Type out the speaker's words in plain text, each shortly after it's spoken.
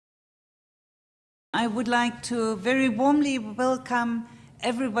I would like to very warmly welcome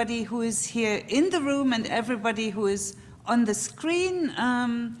everybody who is here in the room and everybody who is on the screen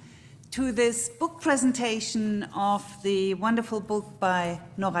to this book presentation of the wonderful book by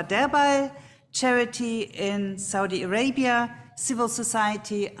Nora Derbal, Charity in Saudi Arabia, Civil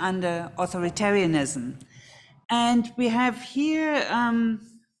Society under Authoritarianism. And we have here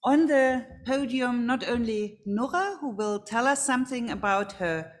on the podium not only Nora, who will tell us something about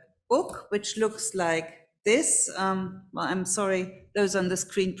her book, which looks like this. Well, I'm sorry, those on the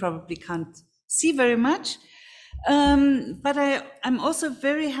screen probably can't see very much. But I'm also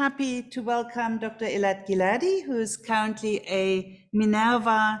very happy to welcome Dr. Elad Giladi, who is currently a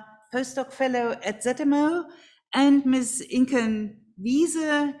Minerva postdoc fellow at ZMO, and Ms. Inken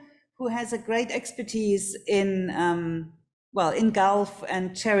Wiese, who has a great expertise in, in Gulf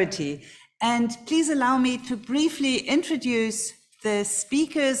and charity. And please allow me to briefly introduce the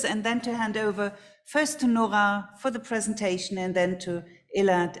speakers and then to hand over first to Nora for the presentation and then to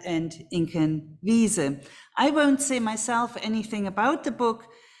Elad and Inken Wiese. I won't say myself anything about the book,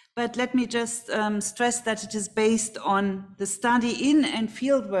 but let me just stress that it is based on the study in and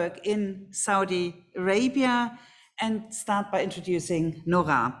fieldwork in Saudi Arabia, and start by introducing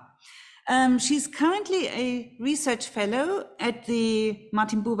Nora. She's currently a research fellow at the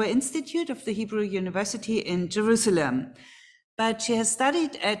Martin Buber Institute of the Hebrew University in Jerusalem. But she has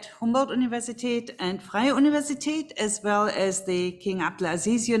studied at Humboldt Universität and Freie Universität, as well as the King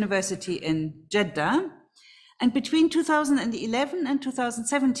Abdulaziz University in Jeddah. And between 2011 and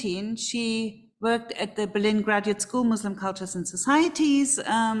 2017, she worked at the Berlin Graduate School, Muslim Cultures and Societies,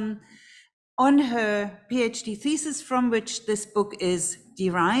 on her PhD thesis, from which this book is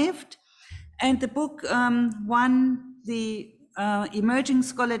derived. And the book won the Emerging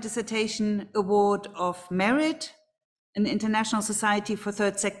Scholar Dissertation Award of Merit, an International Society for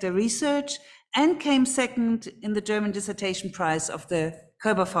Third Sector Research, and came second in the German Dissertation Prize of the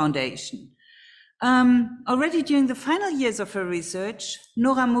Koeber Foundation. Already during the final years of her research,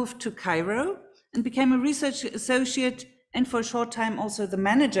 Nora moved to Cairo and became a research associate, and for a short time also the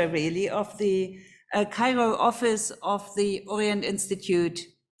manager really of the Cairo office of the Orient Institute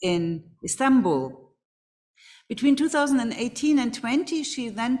in Istanbul. Between 2018 and 20, she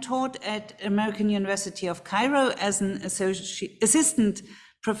then taught at American University of Cairo as an assistant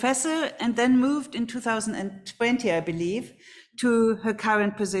professor, and then moved in 2020, I believe, to her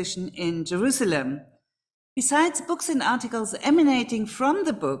current position in Jerusalem. Besides books and articles emanating from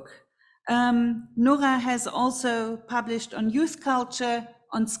the book, Nora has also published on youth culture,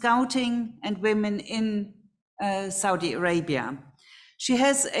 on scouting and women in Saudi Arabia. She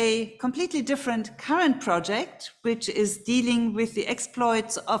has a completely different current project, which is dealing with the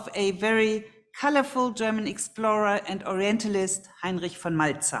exploits of a very colorful German explorer and Orientalist, Heinrich von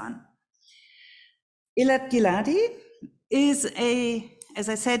Maltzahn. Elad Giladi is as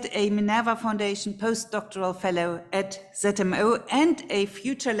I said, a Minerva Foundation postdoctoral fellow at ZMO and a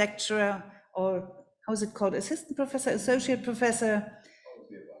future lecturer, or how's it called, assistant professor, associate professor?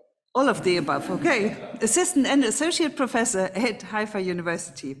 All of the above, okay. Assistant and associate professor at Haifa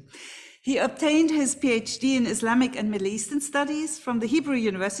University. He obtained his PhD in Islamic and Middle Eastern Studies from the Hebrew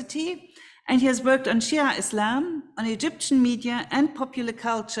University, and he has worked on Shia Islam, on Egyptian media and popular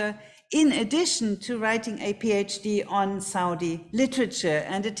culture, in addition to writing a PhD on Saudi literature.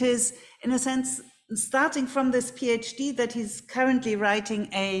 And it is, in a sense, starting from this PhD that he's currently writing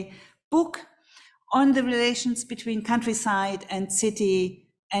a book on the relations between countryside and city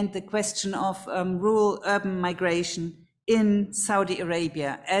and the question of rural-urban migration in Saudi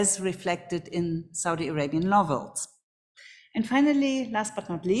Arabia, as reflected in Saudi Arabian novels. And finally, last but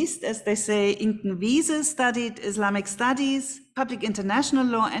not least, as they say, Inken Wiese studied Islamic studies, public international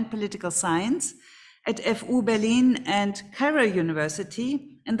law and political science at FU Berlin and Cairo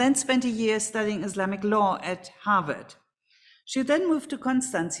University, and then spent a year studying Islamic law at Harvard. She then moved to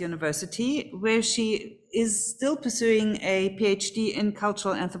Konstanz University, where she is still pursuing a PhD in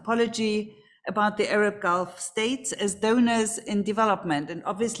cultural anthropology about the Arab Gulf states as donors in development. And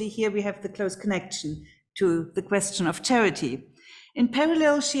obviously here we have the close connection to the question of charity. In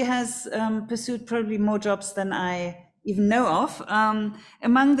parallel, she has pursued probably more jobs than I even know of,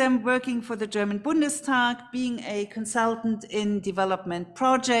 among them working for the German Bundestag, being a consultant in development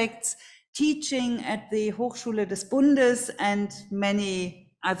projects, teaching at the Hochschule des Bundes, and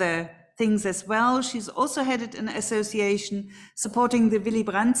many other things as well. She's also headed an association supporting the Willy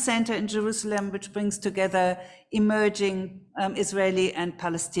Brandt Center in Jerusalem, which brings together emerging Israeli and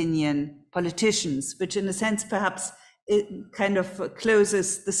Palestinian politicians, which in a sense perhaps it kind of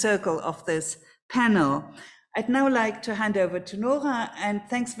closes the circle of this panel. I'd now like to hand over to Nora, and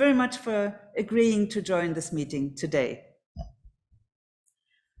thanks very much for agreeing to join this meeting today.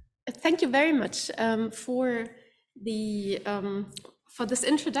 Thank you very much for this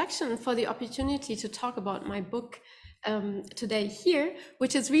introduction, for the opportunity to talk about my book today here,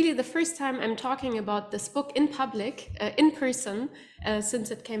 which is really the first time I'm talking about this book in public, in person,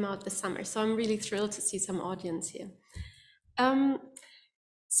 since it came out this summer. So I'm really thrilled to see some audience here.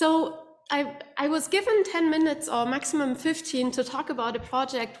 So I was given 10 minutes or maximum 15 to talk about a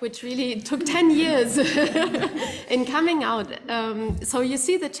project which really took 10 years in coming out. So you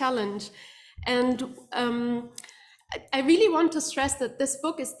see the challenge. And I really want to stress that this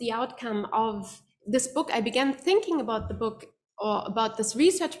book is the outcome of this book. I began thinking about the book or about this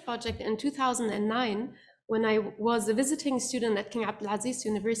research project in 2009 when I was a visiting student at King Abdulaziz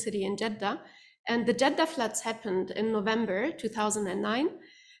University in Jeddah. And the Jeddah floods happened in November 2009.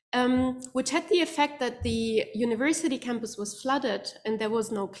 Which had the effect that the university campus was flooded and there was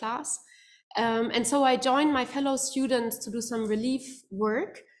no class. And so I joined my fellow students to do some relief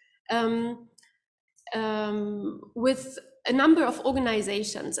work with a number of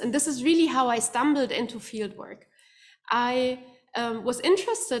organizations. And this is really how I stumbled into fieldwork. I was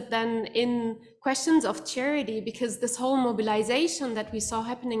interested then in questions of charity because this whole mobilization that we saw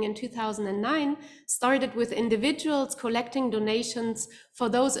happening in 2009 started with individuals collecting donations for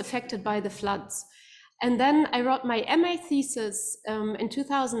those affected by the floods. And then I wrote my MA thesis in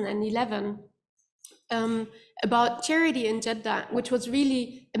 2011 about charity in Jeddah, which was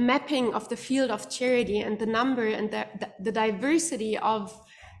really a mapping of the field of charity and the number and the diversity of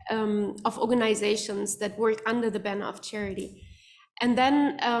organizations that work under the banner of charity. And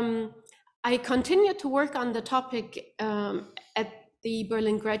then I continued to work on the topic at the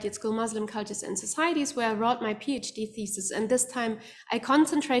Berlin Graduate School, Muslim Cultures and Societies, where I wrote my PhD thesis. And this time I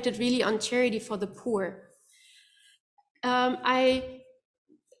concentrated really on charity for the poor. I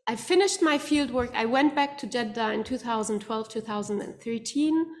finished my fieldwork. I went back to Jeddah in 2012,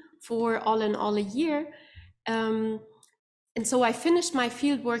 2013 for all in all a year. And so I finished my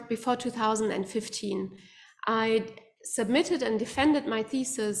fieldwork before 2015. I submitted and defended my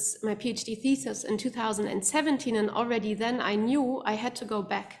thesis, my PhD thesis in 2017, and already then I knew I had to go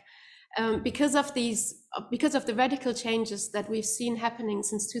back because of the radical changes that we've seen happening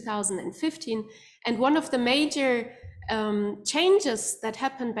since 2015. And one of the major changes that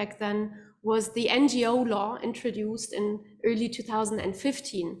happened back then was the NGO law introduced in early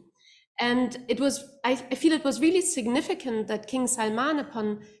 2015. And I feel it was really significant that King Salman,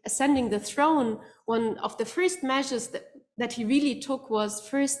 upon ascending the throne, one of the first measures that he really took was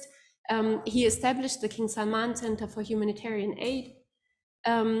first, he established the King Salman Center for Humanitarian Aid,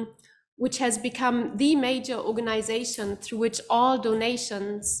 which has become the major organization through which all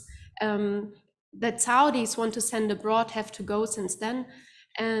donations that Saudis want to send abroad have to go since then.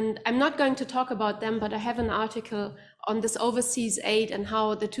 And I'm not going to talk about them, but I have an article on this overseas aid and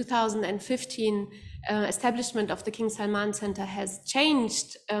how the 2015 establishment of the King Salman Center has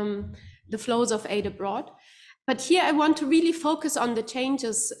changed the flows of aid abroad. But here I want to really focus on the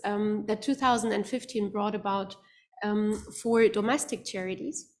changes that 2015 brought about for domestic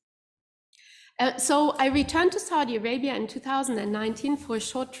charities. So I returned to Saudi Arabia in 2019 for a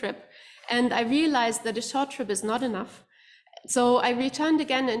short trip, and I realized that a short trip is not enough. So I returned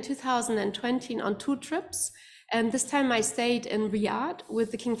again in 2020 on 2 trips, and this time I stayed in Riyadh with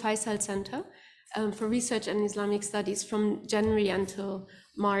the King Faisal Center for Research and Islamic Studies from January until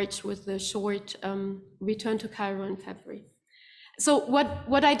March, with the short return to Cairo in February. So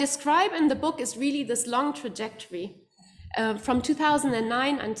what I describe in the book is really this long trajectory from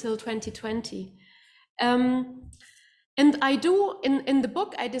 2009 until 2020. And I do, in the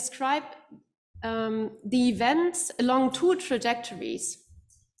book, I describe the events along 2 trajectories,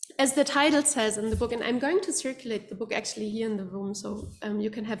 as the title says in the book, and I'm going to circulate the book actually here in the room so you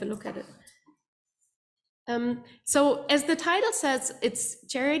can have a look at it. So as the title says, it's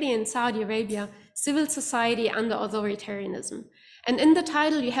Charity in Saudi Arabia, Civil Society under Authoritarianism. And in the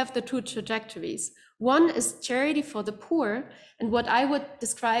title, you have the 2 trajectories. One is charity for the poor, and what I would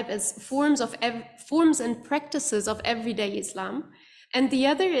describe as forms and practices of everyday Islam. And the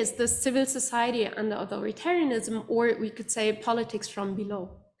other is the civil society under authoritarianism, or we could say politics from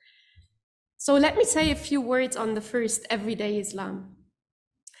below. So let me say a few words on the first, everyday Islam.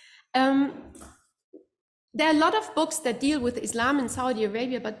 There are a lot of books that deal with Islam in Saudi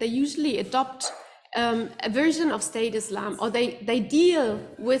Arabia, but they usually adopt a version of state Islam, or they deal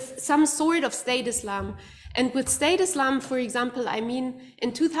with some sort of state Islam. And with state Islam, for example, I mean,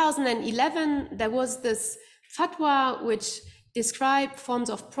 in 2011, there was this fatwa which described forms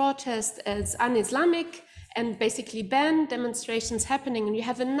of protest as un-Islamic, and basically ban demonstrations happening. And you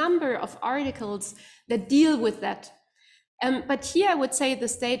have a number of articles that deal with that. But here I would say the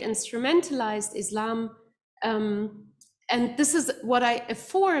state instrumentalized Islam, and this is what a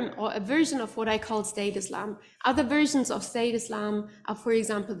form or a version of what I call state Islam. Other versions of state Islam are, for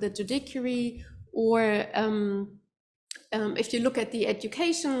example, the judiciary, or if you look at the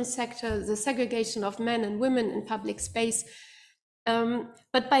education sector, the segregation of men and women in public space.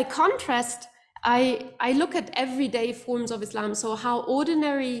 But by contrast, I look at everyday forms of Islam, so how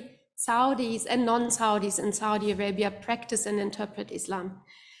ordinary Saudis and non-Saudis in Saudi Arabia practice and interpret Islam.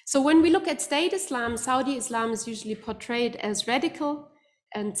 So when we look at state Islam, Saudi Islam is usually portrayed as radical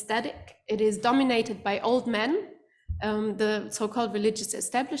and static. It is dominated by old men, the so-called religious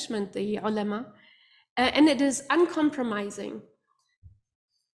establishment, the ulama, and it is uncompromising.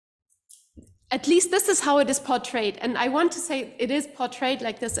 At least this is how it is portrayed. And I want to say it is portrayed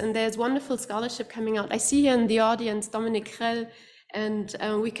like this, and there's wonderful scholarship coming out. I see here in the audience Dominic Grell, and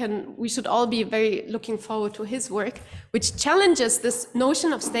we should all be very looking forward to his work, which challenges this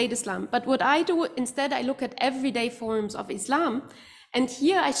notion of state Islam. But what I do instead, I look at everyday forms of Islam, and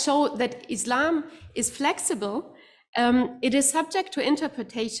here I show that Islam is flexible. It is subject to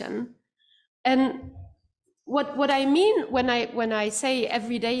interpretation, and what I mean when I say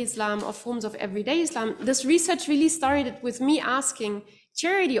everyday Islam or forms of everyday Islam, this research really started with me asking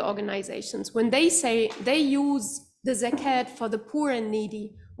charity organizations, when they say they use the zakat for the poor and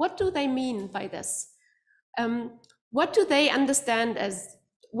needy, what do they mean by this? What do they understand as,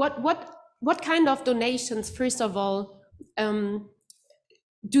 what kind of donations, first of all,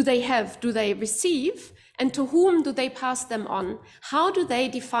 do they have, do they receive, and to whom do they pass them on? How do they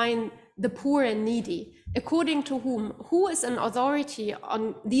define the poor and needy? According to whom? Who is an authority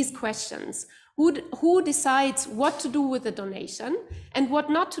on these questions? Who decides what to do with the donation and what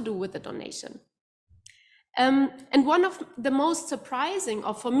not to do with the donation? And one of the most surprising,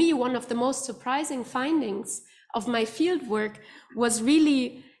 or for me, one of the most surprising findings of my field work was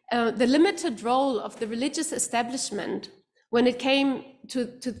really the limited role of the religious establishment when it came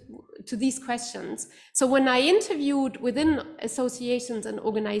to these questions. So when I interviewed within associations and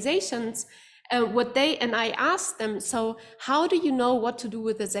organizations, I asked them, so how do you know what to do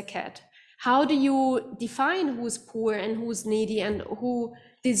with the zakat? How do you define who's poor and who's needy and who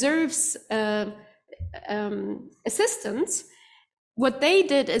deserves assistance? What they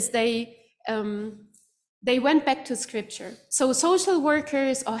did is they went back to scripture. So social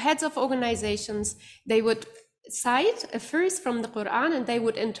workers or heads of organizations, they would cite a verse from the Quran and they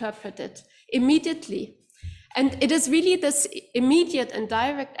would interpret it immediately. And it is really this immediate and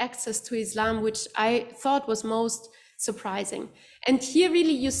direct access to Islam which I thought was most surprising. And here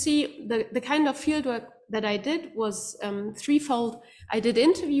really you see the kind of fieldwork that I did was threefold. I did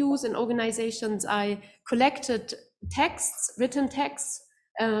interviews in organizations, I collected texts, written texts,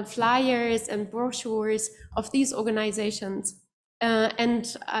 flyers and brochures of these organizations.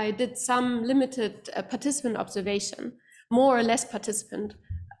 And I did some limited participant observation, more or less participant,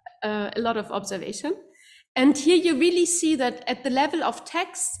 a lot of observation. And here you really see that at the level of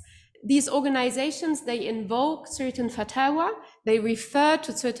text, these organizations, they invoke certain fatwa, they refer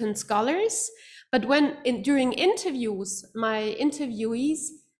to certain scholars, but during interviews, my interviewees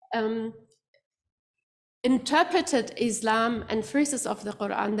interpreted Islam and verses of the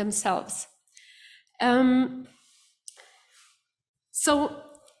Quran themselves. So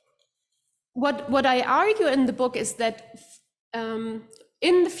what I argue in the book is that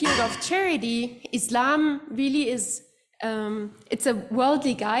in the field of charity, Islam really is, it's a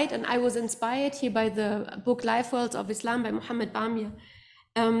worldly guide, and I was inspired here by the book Life Worlds of Islam by Muhammad Bamir.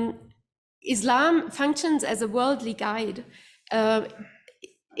 Islam functions as a worldly guide.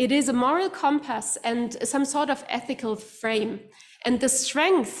 It is a moral compass and some sort of ethical frame. And the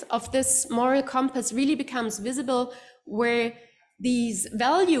strength of this moral compass really becomes visible where these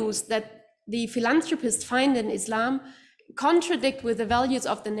values that the philanthropists find in Islam contradict with the values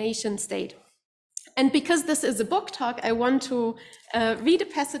of the nation state. And because this is a book talk, I want to read a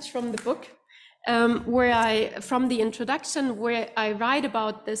passage from the book from the introduction, where I write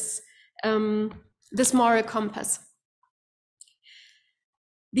about this, this moral compass.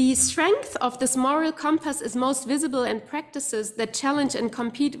 The strength of this moral compass is most visible in practices that challenge and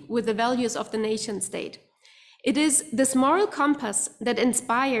compete with the values of the nation state. It is this moral compass that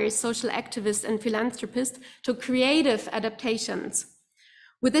inspires social activists and philanthropists to creative adaptations.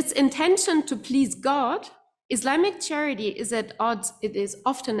 With its intention to please God, Islamic charity is at odds, it is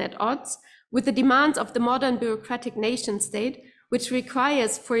often at odds, with the demands of the modern bureaucratic nation state, which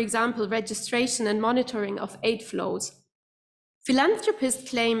requires, for example, registration and monitoring of aid flows. Philanthropists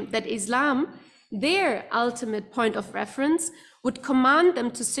claim that Islam their ultimate point of reference would command them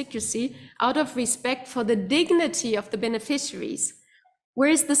to secrecy out of respect for the dignity of the beneficiaries.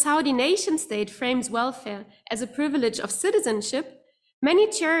 Whereas the Saudi nation state frames welfare as a privilege of citizenship, many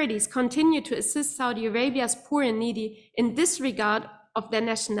charities continue to assist Saudi Arabia's poor and needy in disregard of their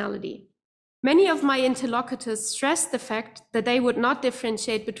nationality. Many of my interlocutors stressed the fact that they would not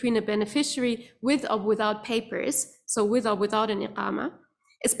differentiate between a beneficiary with or without papers, so with or without an iqama,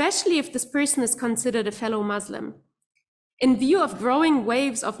 especially if this person is considered a fellow Muslim. In view of growing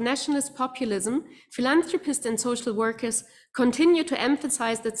waves of nationalist populism, philanthropists and social workers continue to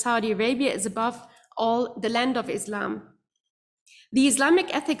emphasize that Saudi Arabia is above all the land of Islam. The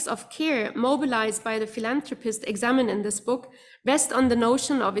Islamic ethics of care mobilized by the philanthropists examined in this book rest on the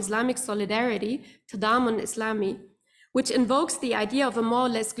notion of Islamic solidarity, Tadamun Islami, which invokes the idea of a more or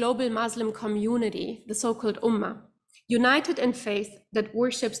less global Muslim community, the so-called Ummah, united in faith that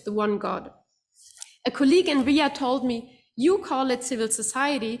worships the one God. A colleague in Riyadh told me, "You call it civil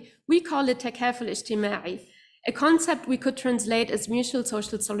society, we call it takaful ijtima'i, a concept we could translate as mutual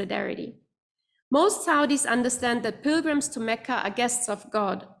social solidarity." Most Saudis understand that pilgrims to Mecca are guests of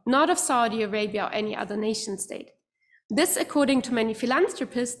God, not of Saudi Arabia or any other nation state. This, according to many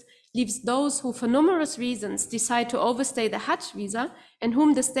philanthropists, leaves those who for numerous reasons decide to overstay the Hajj visa and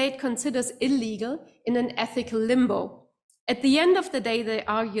whom the state considers illegal in an ethical limbo. At the end of the day, they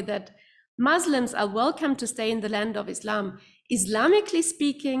argue that Muslims are welcome to stay in the land of Islam. Islamically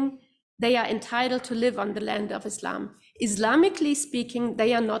speaking, they are entitled to live on the land of Islam. Islamically speaking,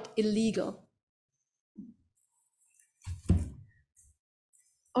 they are not illegal.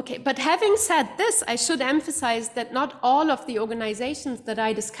 Okay, but having said this, I should emphasize that not all of the organizations that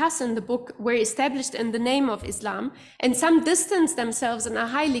I discuss in the book were established in the name of Islam, and some distance themselves and are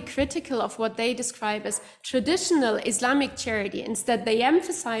highly critical of what they describe as traditional Islamic charity. Instead, they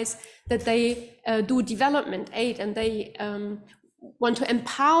emphasize that they do development aid and they want to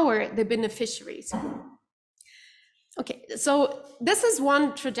empower the beneficiaries. Okay, so this is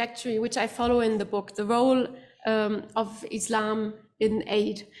one trajectory which I follow in the book, the role of Islam in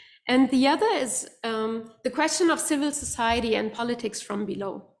aid. And the other is the question of civil society and politics from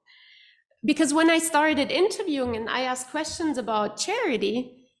below. Because when I started interviewing and I asked questions about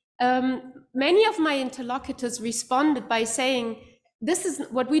charity, many of my interlocutors responded by saying, this is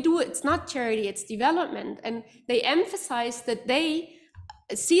what we do, it's not charity, it's development. And they emphasized that they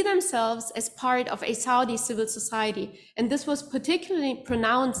see themselves as part of a Saudi civil society. And this was particularly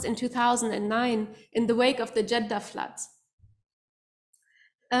pronounced in 2009 in the wake of the Jeddah floods.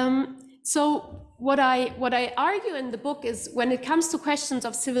 So what I argue in the book is when it comes to questions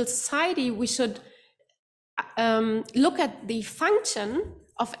of civil society, we should look at the function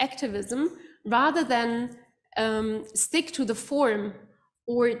of activism rather than stick to the form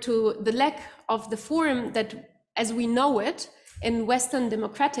or to the lack of the form that as we know it in Western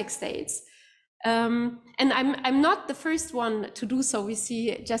democratic states. And I'm not the first one to do so. We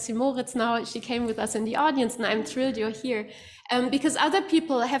see Jessie Moritz now, she came with us in the audience, and I'm thrilled you're here. Because other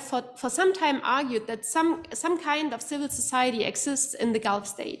people have for some time argued that some kind of civil society exists in the Gulf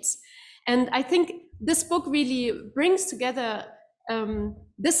states. And I think this book really brings together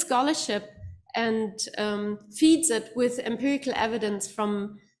this scholarship and feeds it with empirical evidence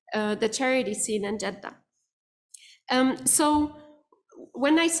from the charity scene in Jeddah. So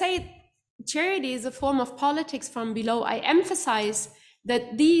when I say charity is a form of politics from below, I emphasize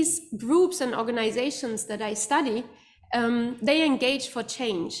that these groups and organizations that I study, they engage for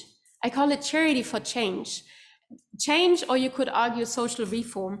change. I call it charity for change. Change, or you could argue social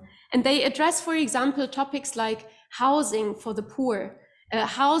reform. And they address, for example, topics like housing for the poor,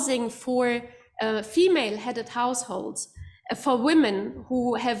 housing for female-headed households, for women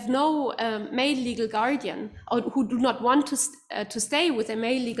who have no male legal guardian or who do not want to stay with a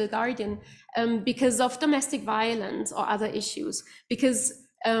male legal guardian because of domestic violence or other issues, because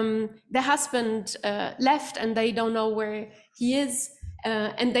the husband left and they don't know where he is,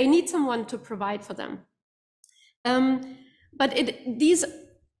 and they need someone to provide for them. But these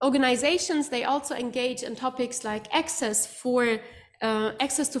organizations, they also engage in topics like access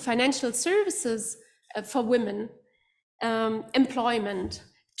to financial services for women, employment,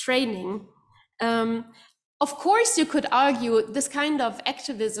 training. Of course, you could argue this kind of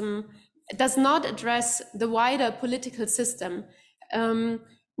activism does not address the wider political system.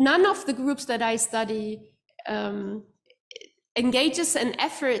 None of the groups that I study engages in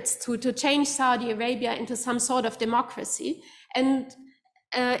efforts to change Saudi Arabia into some sort of democracy. And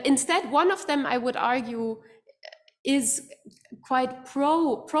instead, one of them, I would argue, is quite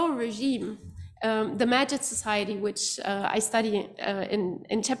pro-regime. The Majid Society, which I study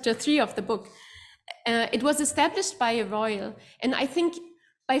in chapter 3 of the book. It was established by a royal. And I think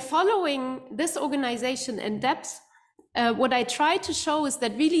by following this organization in depth, what I try to show is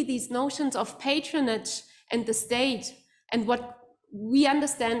that really these notions of patronage and the state and what we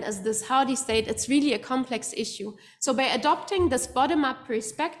understand as this Saudi state, it's really a complex issue. So by adopting this bottom-up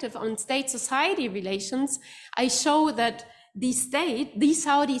perspective on state-society relations, I show that the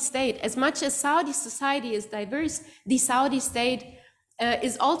Saudi state, as much as Saudi society is diverse, the Saudi state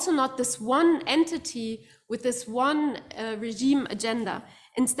is also not this one entity with this one regime agenda.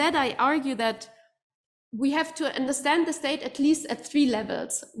 Instead, I argue that we have to understand the state at least at 3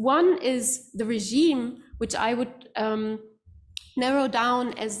 levels. One is the regime, which I would narrow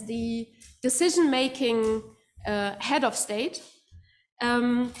down as the decision-making head of state,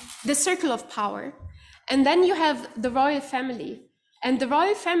 the circle of power. And then you have the royal family. And the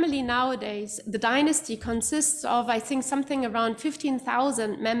royal family nowadays, the dynasty consists of, I think, something around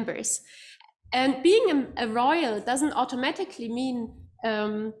 15,000 members. And being a royal doesn't automatically mean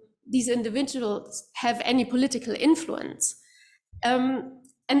these individuals have any political influence.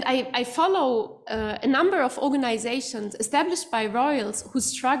 And I follow a number of organizations established by royals who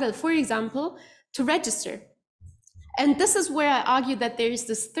struggle, for example, to register. And this is where I argue that there is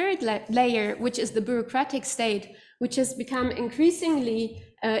this third layer, which is the bureaucratic state, which has become increasingly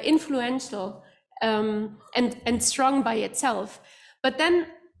influential and strong by itself. But then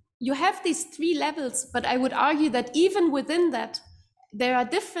you have these 3 levels, but I would argue that even within that, there are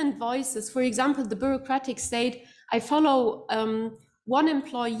different voices. For example, the bureaucratic state, I follow one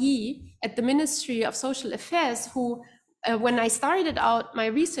employee at the Ministry of Social Affairs who, when I started out my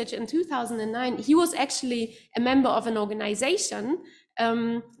research in 2009, he was actually a member of an organization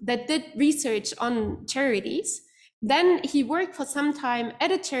that did research on charities. Then he worked for some time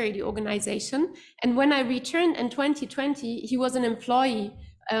at a charity organization. And when I returned in 2020, he was an employee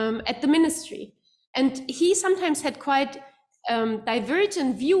at the ministry. And he sometimes had quite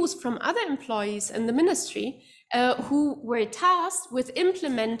divergent views from other employees in the ministry who were tasked with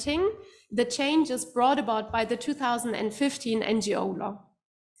implementing the changes brought about by the 2015 NGO law.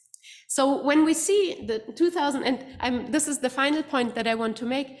 So when we see the this is the final point that I want to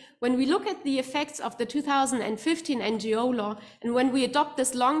make, when we look at the effects of the 2015 NGO law, and when we adopt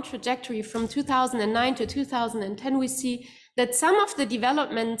this long trajectory from 2009 to 2010, we see that some of the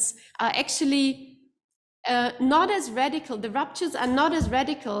developments are actually not as radical, the ruptures are not as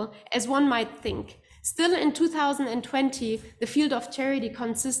radical as one might think. Still in 2020, the field of charity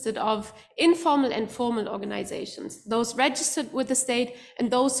consisted of informal and formal organizations, those registered with the state and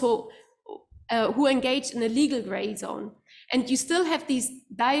those who engage in a legal gray zone. And you still have these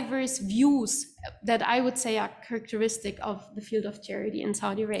diverse views that I would say are characteristic of the field of charity in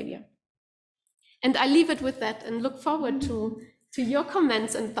Saudi Arabia. And I leave it with that and look forward to your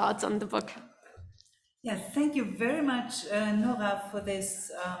comments and thoughts on the book. Yes, thank you very much, Nora, for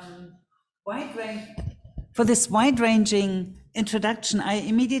this wide-ranging introduction. I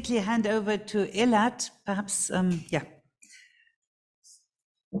immediately hand over to Elad, perhaps, yeah.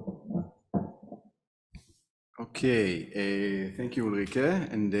 Okay, thank you,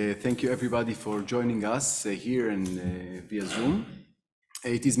 Ulrike, and thank you everybody for joining us here and via Zoom.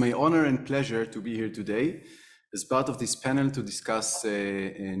 It is my honor and pleasure to be here today as part of this panel to discuss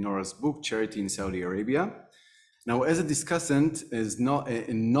Nora's book, Charity in Saudi Arabia. Now, as a discussant,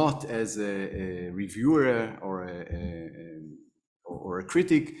 not as a reviewer or a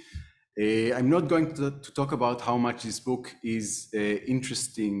critic, I'm not going to talk about how much this book is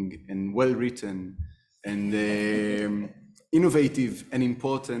interesting and well-written and innovative and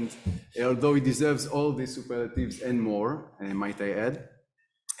important, although it deserves all these superlatives and more, might I add.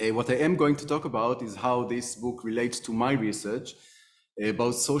 What I am going to talk about is how this book relates to my research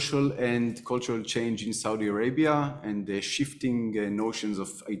about social and cultural change in Saudi Arabia and the shifting notions of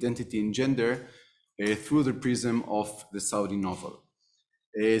identity and gender through the prism of the Saudi novel.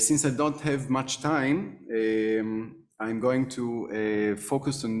 Since I don't have much time, I'm going to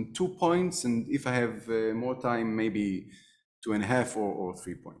focus on 2 points, and if I have more time, maybe 2.5 or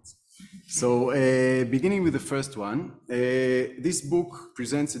 3 points. So beginning with the first one, this book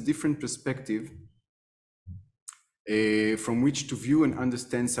presents a different perspective from which to view and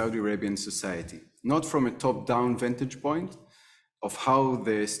understand Saudi Arabian society, not from a top-down vantage point of how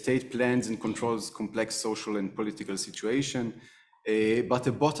the state plans and controls complex social and political situation, but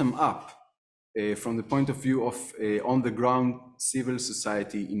a bottom-up from the point of view of on-the-ground civil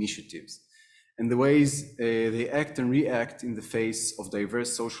society initiatives and the ways they act and react in the face of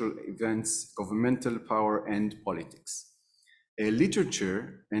diverse social events, governmental power, and politics.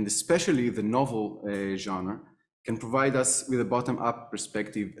 Literature, and especially the novel genre, can provide us with a bottom-up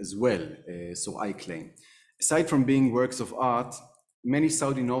perspective as well, so I claim. Aside from being works of art, many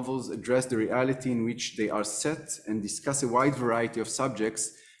Saudi novels address the reality in which they are set and discuss a wide variety of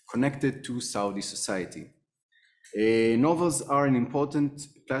subjects connected to Saudi society. Novels are an important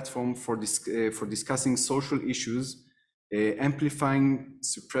platform for discussing social issues, amplifying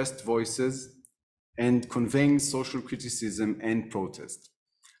suppressed voices, and conveying social criticism and protest.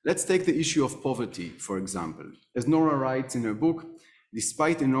 Let's take the issue of poverty, for example. As Nora writes in her book,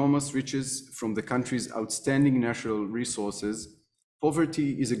 despite enormous riches from the country's outstanding natural resources,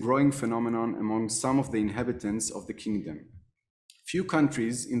 poverty is a growing phenomenon among some of the inhabitants of the kingdom. Few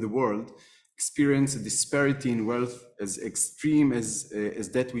countries in the world experience a disparity in wealth as extreme as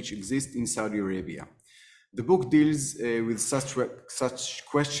that which exists in Saudi Arabia. The book deals with such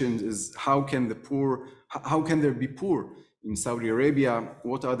questions as how can there be poor in Saudi Arabia?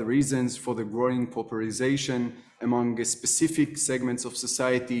 What are the reasons for the growing pauperization among specific segments of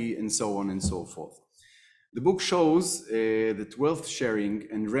society, and so on and so forth. The book shows that wealth sharing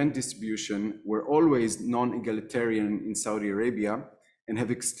and rent distribution were always non-egalitarian in Saudi Arabia and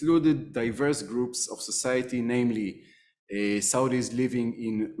have excluded diverse groups of society, namely Saudis living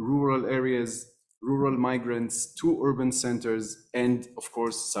in rural areas, rural migrants to urban centers, and of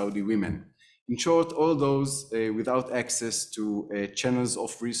course, Saudi women. In short, all those without access to channels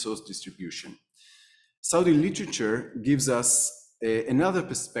of resource distribution. Saudi literature gives us another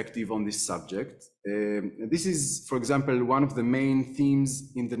perspective on this subject. This is, for example, one of the main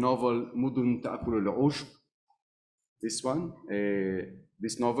themes in the novel Mudun Ta'kulu al-Ushb. This one,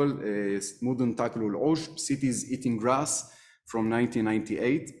 this novel is Mudun Ta'kulu al-Ushb, Cities Eating Grass, from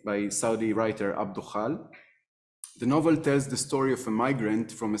 1998 by Saudi writer Abdul Khal. The novel tells the story of a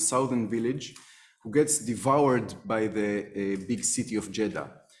migrant from a southern village who gets devoured by the big city of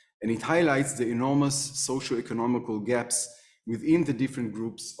Jeddah. And it highlights the enormous socio-economical gaps within the different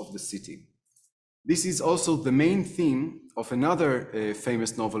groups of the city. This is also the main theme of another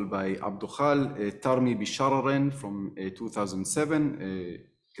famous novel by Abdul Khal, Tarmi Bishararen, from 2007,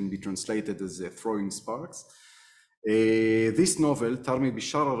 can be translated as Throwing Sparks. This novel, Tarmi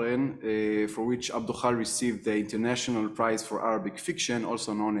Bishararen, for which Abdul Khal received the International Prize for Arabic Fiction,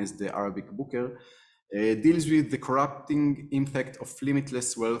 also known as the Arabic Booker, deals with the corrupting impact of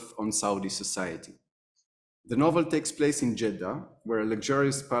limitless wealth on Saudi society. The novel takes place in Jeddah, where a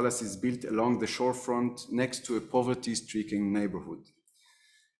luxurious palace is built along the shorefront next to a poverty-stricken neighborhood.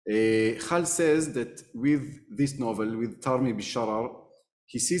 Khal says that with this novel, with Tarmi Bisharar,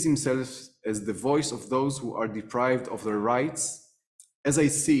 he sees himself as the voice of those who are deprived of their rights. As I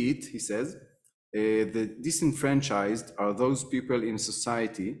see it, he says, the disenfranchised are those people in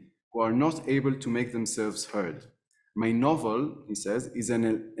society who are not able to make themselves heard. My novel, he says, is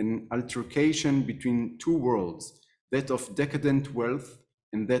an altercation between two worlds, that of decadent wealth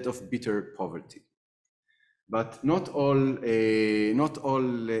and that of bitter poverty. But not all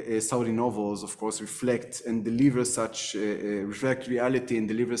Saudi novels, of course, reflect and deliver such, reflect reality and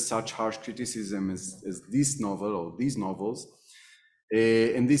deliver such harsh criticism as this novel or these novels.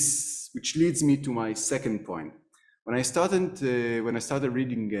 And this, which leads me to my second point. When I started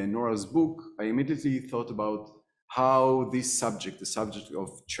reading Nora's book, I immediately thought about how this subject, the subject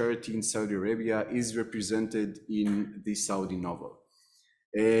of charity in Saudi Arabia, is represented in the Saudi novel.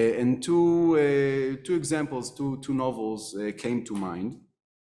 And two examples, two novels came to mind.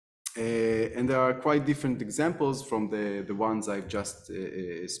 And there are quite different examples from the ones I've just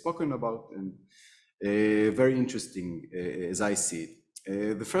spoken about, and very interesting as I see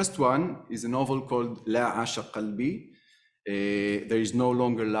it. The first one is a novel called La Asha Qalbi, There is No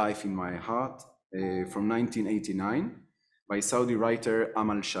Longer Life in My Heart, from 1989 by Saudi writer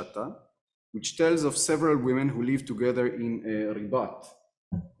Amal Shatta, which tells of several women who live together in Ribat,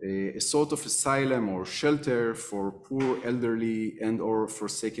 a sort of asylum or shelter for poor, elderly, and or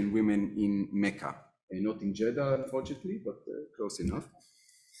forsaken women in Mecca. Not in Jeddah, unfortunately, but close enough.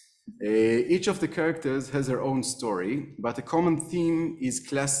 Each of the characters has her own story, but a common theme is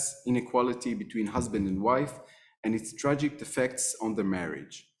class inequality between husband and wife and its tragic effects on the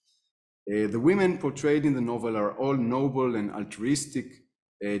marriage. The women portrayed in the novel are all noble and altruistic,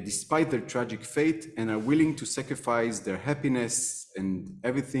 despite their tragic fate, and are willing to sacrifice their happiness and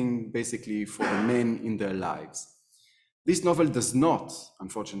everything basically for the men in their lives. This novel does not,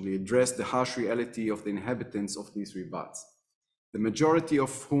 unfortunately, address the harsh reality of the inhabitants of these Ribats, the majority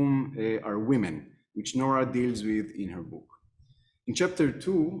of whom are women, which Nora deals with in her book. In chapter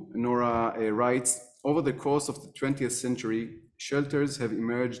 2, Nora writes, over the course of the 20th century, shelters have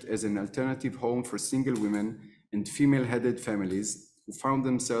emerged as an alternative home for single women and female-headed families, who found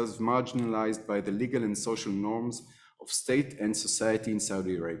themselves marginalized by the legal and social norms of state and society in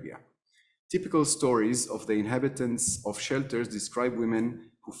Saudi Arabia. Typical stories of the inhabitants of shelters describe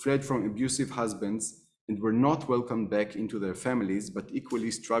women who fled from abusive husbands and were not welcomed back into their families, but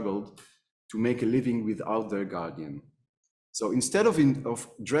equally struggled to make a living without their guardian. So instead of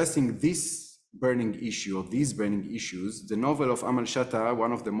addressing this burning issue, or these burning issues, the novel of Amal Shatta,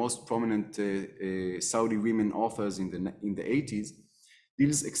 one of the most prominent Saudi women authors in the 80s,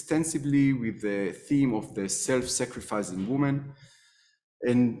 deals extensively with the theme of the self-sacrificing woman.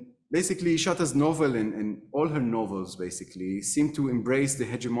 And basically, Shatta's novel and all her novels basically seem to embrace the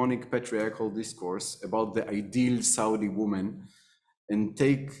hegemonic patriarchal discourse about the ideal Saudi woman and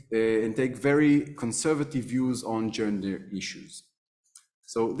take very conservative views on gender issues.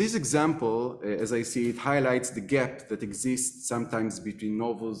 So this example, as I see it, highlights the gap that exists sometimes between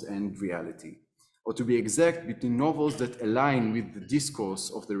novels and reality, or to be exact, between novels that align with the discourse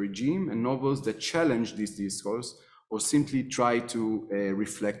of the regime and novels that challenge this discourse or simply try to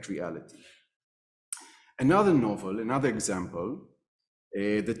reflect reality. Another novel, another example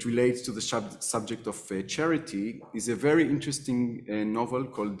that relates to the subject of charity is a very interesting novel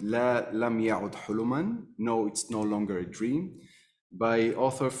called La Lam Ya'ud Huluman, No, It's No Longer a Dream, by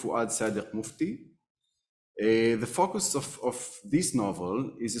author Fuad Sadiq Mufti. The focus of this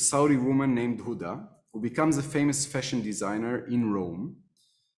novel is a Saudi woman named Huda, who becomes a famous fashion designer in Rome,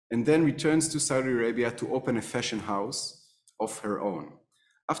 and then returns to Saudi Arabia to open a fashion house of her own.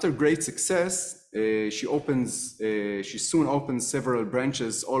 After great success, she soon opens several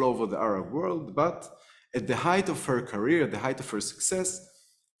branches all over the Arab world, but at the height of her career, at the height of her success,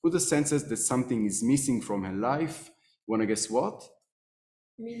 Huda senses that something is missing from her life. You wanna guess what?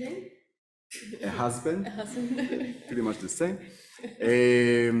 Meaning? A husband. Pretty much the same.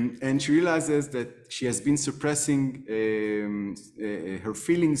 And she realizes that she has been suppressing her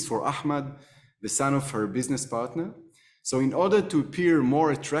feelings for Ahmad, the son of her business partner. So in order to appear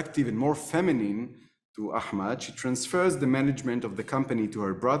more attractive and more feminine to Ahmad, she transfers the management of the company to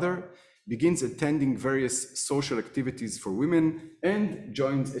her brother, begins attending various social activities for women, and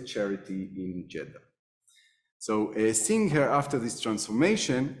joins a charity in Jeddah. So seeing her after this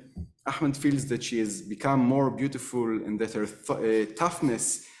transformation, Ahmed feels that she has become more beautiful and that her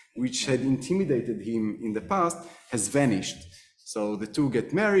toughness, which had intimidated him in the past, has vanished. So the two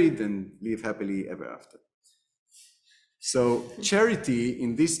get married and live happily ever after. So charity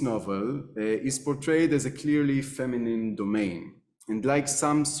in this novel is portrayed as a clearly feminine domain and like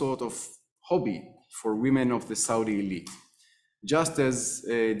some sort of hobby for women of the Saudi elite, just as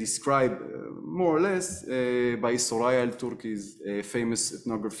described more or less by Soraya al-Turki's famous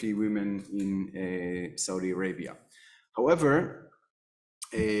ethnography women in Saudi Arabia. However,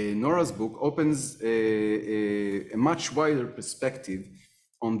 Nora's book opens a much wider perspective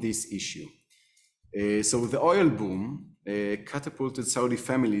on this issue. So the oil boom catapulted Saudi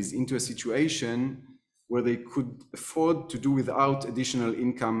families into a situation where they could afford to do without additional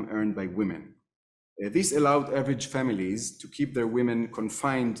income earned by women. This allowed average families to keep their women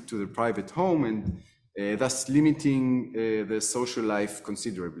confined to their private home and thus limiting their social life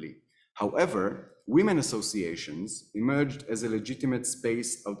considerably. However, women associations emerged as a legitimate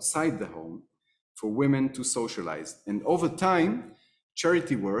space outside the home for women to socialize. And over time,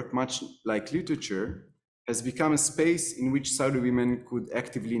 charity work, much like literature, has become a space in which Saudi women could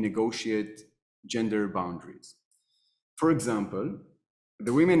actively negotiate gender boundaries. For example,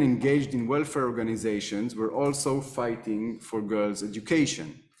 the women engaged in welfare organizations were also fighting for girls'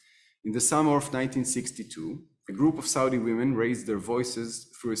 education. In the summer of 1962, a group of Saudi women raised their voices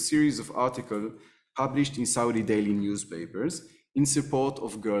through a series of articles published in Saudi daily newspapers in support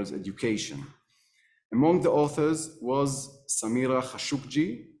of girls' education. Among the authors was Samira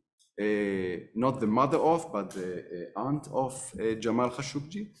Khashoggi, not the mother of, but the aunt of Jamal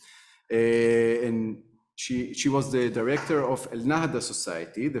Khashoggi. And she was the director of Al Nahda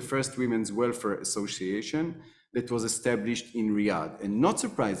Society, the first women's welfare association that was established in Riyadh. And not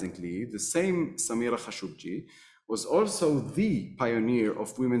surprisingly, the same Samira Khashoggi was also the pioneer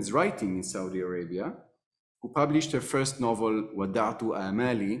of women's writing in Saudi Arabia, who published her first novel, Wada'tu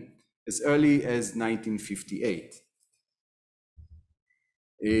Amali, as early as 1958.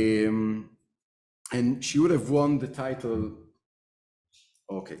 And she would have won the title.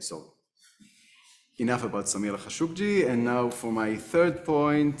 Okay, so enough about Samira Khashoggi, and now for my third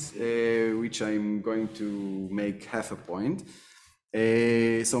point, which I'm going to make half a point.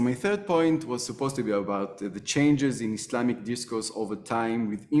 So my third point was supposed to be about the changes in Islamic discourse over time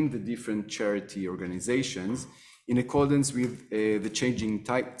within the different charity organizations in accordance with the changing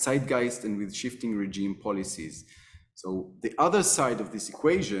zeitgeist and with shifting regime policies. So the other side of this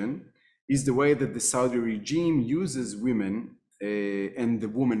equation is the way that the Saudi regime uses women and the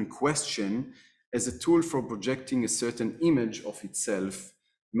woman question as a tool for projecting a certain image of itself,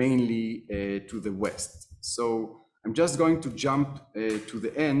 mainly to the West. So I'm just going to jump to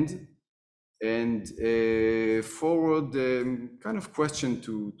the end and forward kind of question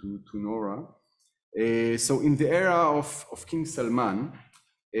to Nora. So in the era of King Salman,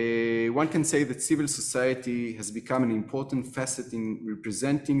 one can say that civil society has become an important facet in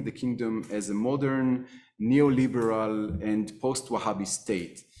representing the kingdom as a modern, neoliberal, and post-Wahhabi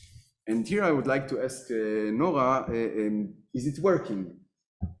state. And here I would like to ask Nora, is it working?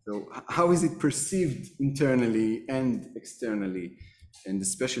 So how is it perceived internally and externally, and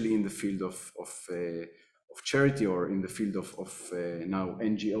especially in the field of charity, or in the field of now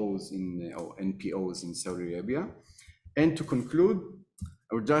NGOs or NPOs in Saudi Arabia? And to conclude,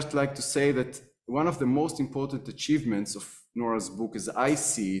 I would just like to say that one of the most important achievements of Nora's book, as I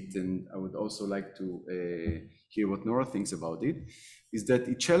see it, and I would also like to hear what Nora thinks about it, is that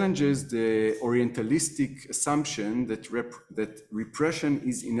it challenges the Orientalistic assumption that repression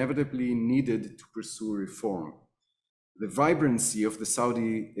is inevitably needed to pursue reform. The vibrancy of the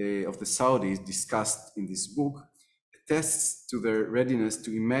Saudis discussed in this book attests to their readiness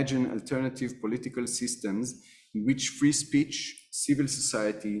to imagine alternative political systems in which free speech, civil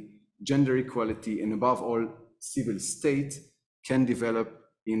society, gender equality, and above all, civil state can develop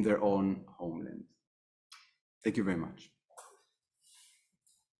in their own homeland. Thank you very much.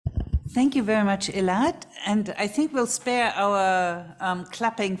 Thank you very much, Elad. And I think we'll spare our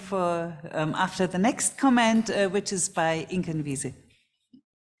clapping for after the next comment, which is by Inken Wiese.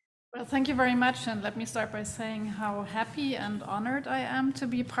 Well, thank you very much. And let me start by saying how happy and honored I am to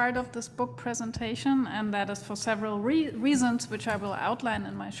be part of this book presentation. And that is for several reasons, which I will outline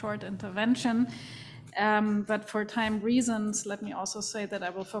in my short intervention. But for time reasons, let me also say that I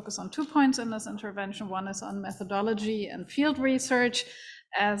will focus on 2 points in this intervention. One is on methodology and field research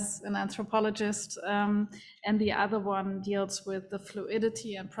as an anthropologist, and the other one deals with the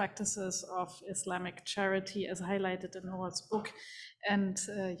fluidity and practices of Islamic charity as highlighted in Nora's book. And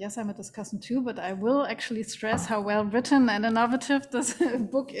yes, I'm a discussant too, but I will actually stress how well written and innovative this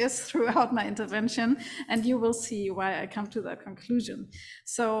book is throughout my intervention, and you will see why I come to that conclusion.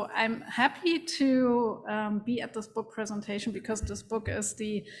 So I'm happy to be at this book presentation because this book is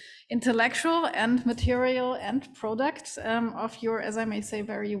the intellectual and material and product of your, as I may say,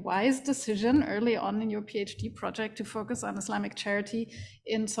 very wise decision early on in your PhD project to focus on Islamic charity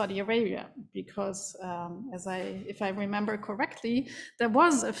in Saudi Arabia, because if I remember correctly, there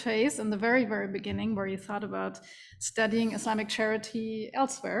was a phase in the very, very beginning where you thought about studying Islamic charity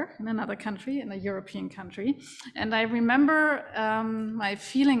elsewhere in another country, in a European country. And I remember my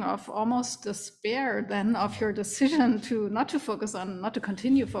feeling of almost despair then of your decision to not to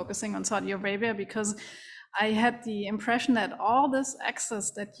continue focusing on Saudi Arabia, because I had the impression that all this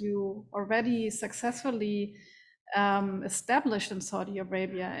access that you already successfully established in Saudi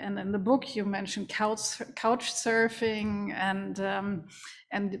Arabia, and in the book you mentioned couch surfing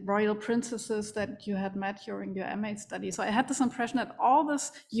and royal princesses that you had met during your MA study. So I had this impression that all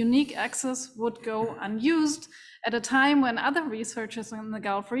this unique access would go unused at a time when other researchers in the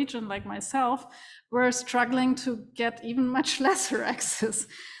Gulf region, like myself, were struggling to get even much lesser access.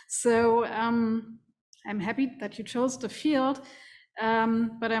 So I'm happy that you chose the field.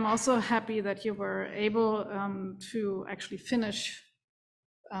 But I'm also happy that you were able to actually finish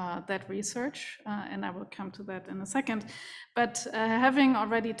that research, and I will come to that in a second. But having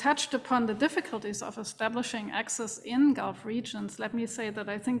already touched upon the difficulties of establishing access in Gulf regions, let me say that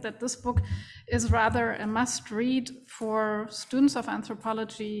I think that this book is rather a must-read for students of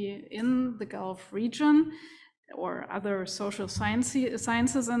anthropology in the Gulf region or other social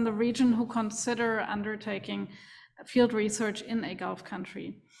sciences in the region who consider undertaking field research in a Gulf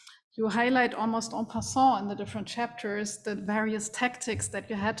country. You highlight almost en passant in the different chapters the various tactics that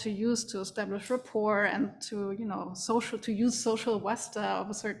you had to use to establish rapport and to, use social wasta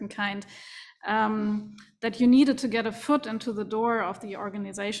of a certain kind, that you needed to get a foot into the door of the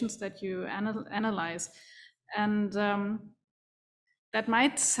organizations that you analyze. And that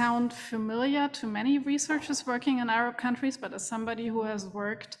might sound familiar to many researchers working in Arab countries, but as somebody who has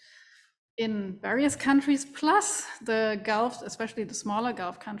worked in various countries, plus the Gulf, especially the smaller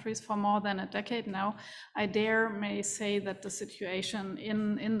Gulf countries, for more than a decade now, I may say that the situation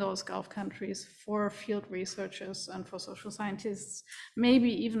in those Gulf countries for field researchers and for social scientists may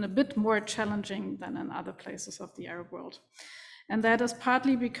be even a bit more challenging than in other places of the Arab world. And that is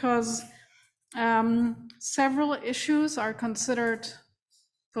partly because several issues are considered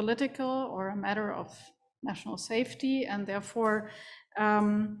political or a matter of national safety, and therefore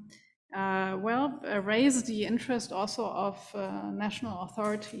raise the interest also of national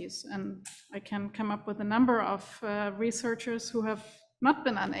authorities. And I can come up with a number of researchers who have not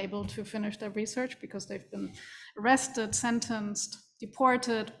been unable to finish their research because they've been arrested, sentenced,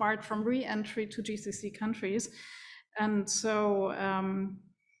 deported, barred from re-entry to GCC countries. And so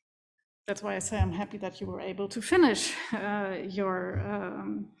that's why I say I'm happy that you were able to finish your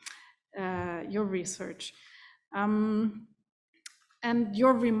research. And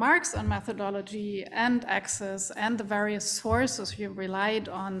your remarks on methodology and access and the various sources you relied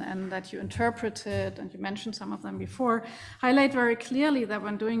on and that you interpreted, and you mentioned some of them before, highlight very clearly that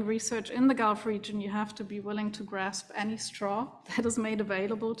when doing research in the Gulf region, you have to be willing to grasp any straw that is made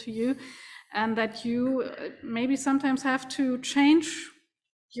available to you, and that you maybe sometimes have to change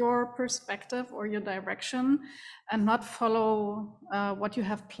your perspective or your direction and not follow what you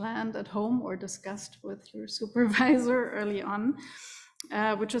have planned at home or discussed with your supervisor early on,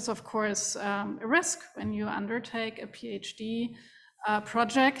 which is of course a risk when you undertake a PhD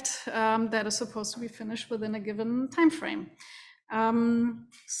project that is supposed to be finished within a given time frame.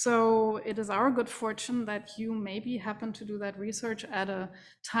 So it is our good fortune that you maybe happen to do that research at a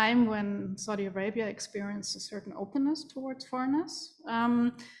time when Saudi Arabia experienced a certain openness towards foreigners,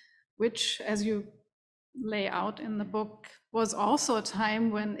 which, as you lay out in the book, was also a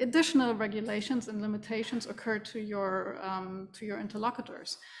time when additional regulations and limitations occurred to your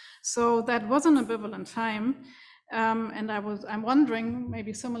interlocutors. So that was an ambivalent time. And I'm wondering,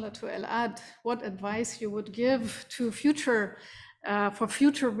 maybe similar to Elad, what advice you would give to for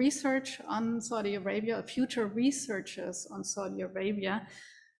future research on Saudi Arabia, future researchers on Saudi Arabia,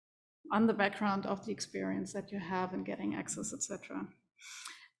 on the background of the experience that you have in getting access, etc.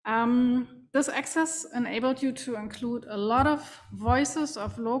 This access enabled you to include a lot of voices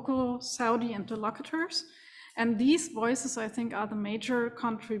of local Saudi interlocutors. And these voices, I think, are the major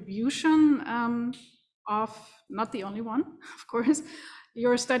contribution of, not the only one, of course,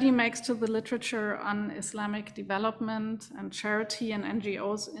 your study makes to the literature on Islamic development and charity and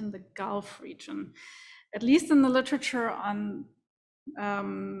NGOs in the Gulf region. At least in the literature on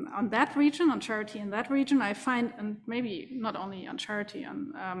that region, on charity in that region, I find, and maybe not only on charity,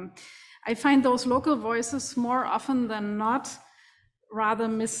 I find those local voices more often than not rather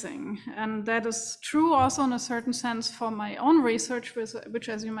missing. And that is true also in a certain sense for my own research, which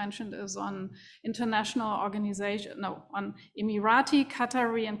as you mentioned is on international organization, on Emirati,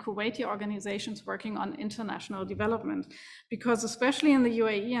 Qatari and Kuwaiti organizations working on international development. Because especially in the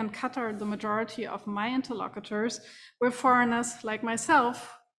UAE and Qatar, the majority of my interlocutors were foreigners like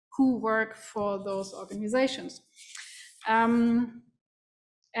myself who work for those organizations. And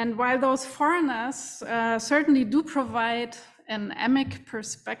while those foreigners certainly do provide an emic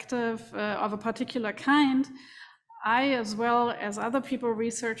perspective of a particular kind, I, as well as other people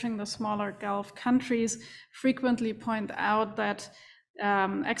researching the smaller Gulf countries, frequently point out that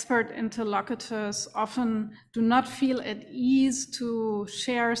expert interlocutors often do not feel at ease to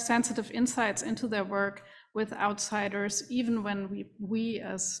share sensitive insights into their work with outsiders, even when we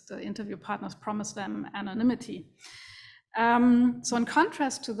as the interview partners promise them anonymity. So in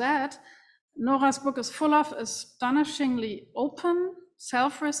contrast to that, Nora's book is full of astonishingly open,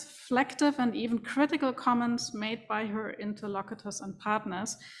 self-reflective, and even critical comments made by her interlocutors and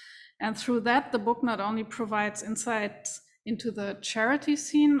partners. And through that, the book not only provides insights into the charity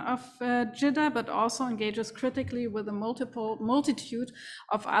scene of Jeddah, but also engages critically with a multitude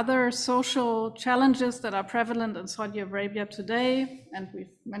of other social challenges that are prevalent in Saudi Arabia today. And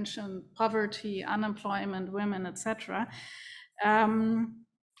we've mentioned poverty, unemployment, women, etc.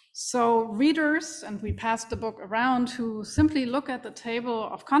 So readers, and we passed the book around, who simply look at the table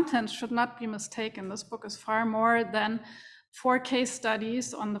of contents should not be mistaken. This book is far more than 4 case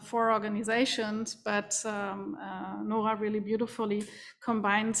studies on the 4 organizations, but Nora really beautifully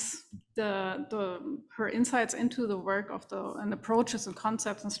combines her insights into the work of and approaches and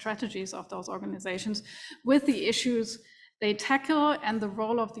concepts and strategies of those organizations with the issues they tackle and the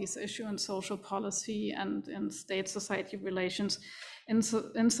role of these issues in social policy and in state-society relations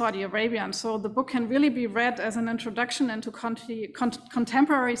in Saudi Arabia. And so the book can really be read as an introduction into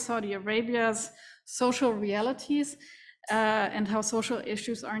contemporary Saudi Arabia's social realities and how social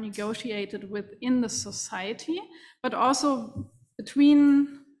issues are negotiated within the society, but also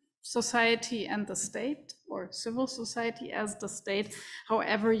between society and the state, or civil society as the state,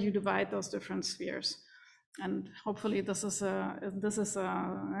 however you divide those different spheres. And hopefully this is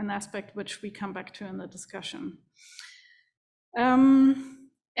an aspect which we come back to in the discussion.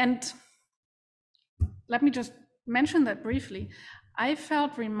 And let me just mention that briefly. I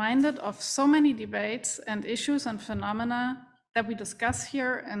felt reminded of so many debates and issues and phenomena that we discuss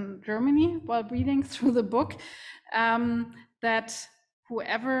here in Germany while reading through the book, that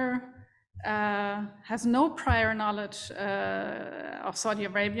whoever has no prior knowledge of Saudi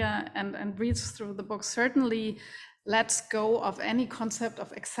Arabia and reads through the book certainly lets go of any concept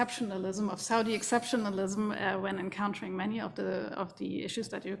of exceptionalism, of Saudi exceptionalism, when encountering many of the issues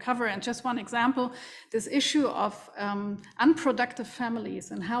that you cover. And just one example, this issue of unproductive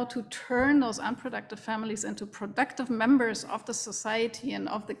families and how to turn those unproductive families into productive members of the society and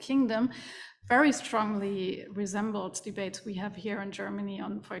of the kingdom very strongly resembles debates we have here in Germany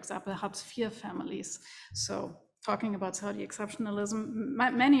on, for example, Hartz IV families. So talking about Saudi exceptionalism,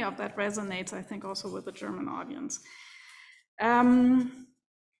 many of that resonates, I think, also with the German audience.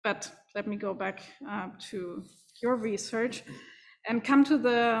 But let me go back to your research and come to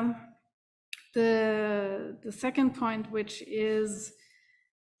the second point, which is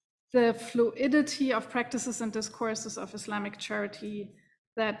the fluidity of practices and discourses of Islamic charity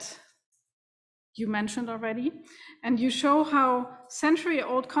that you mentioned already. And you show how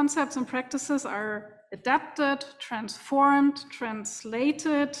century-old concepts and practices are adapted, transformed,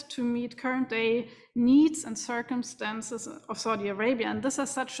 translated to meet current day needs and circumstances of Saudi Arabia. And this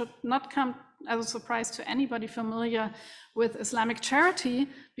as such should not come as a surprise to anybody familiar with Islamic charity,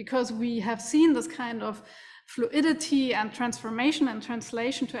 because we have seen this kind of fluidity and transformation and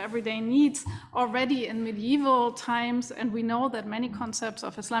translation to everyday needs already in medieval times. And we know that many concepts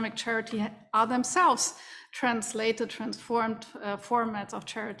of Islamic charity are themselves translated, transformed formats of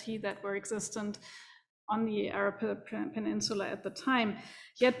charity that were existent on the Arab Peninsula at the time.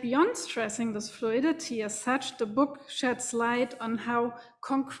 Yet beyond stressing this fluidity as such, the book sheds light on how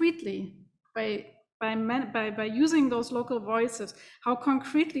concretely, by using those local voices, how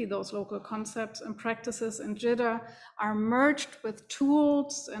concretely those local concepts and practices in Jeddah are merged with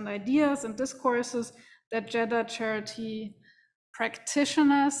tools and ideas and discourses that Jeddah charity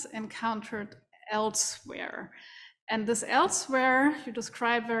practitioners encountered elsewhere. And this elsewhere you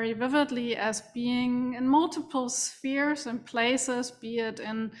describe very vividly as being in multiple spheres and places, be it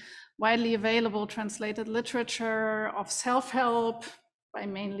in widely available translated literature of self-help by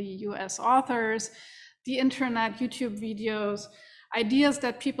mainly US authors, the internet, YouTube videos, ideas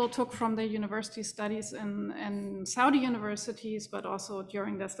that people took from their university studies in Saudi universities, but also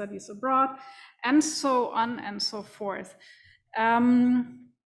during their studies abroad, and so on and so forth.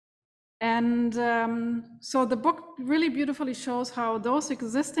 So the book really beautifully shows how those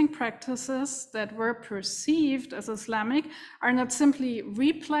existing practices that were perceived as Islamic are not simply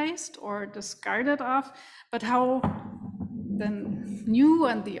replaced or discarded of, but how the new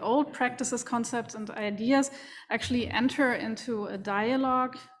and the old practices, concepts, and ideas actually enter into a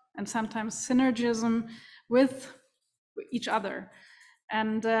dialogue and sometimes synergism with each other.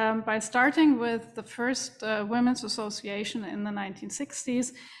 And by starting with the first women's association in the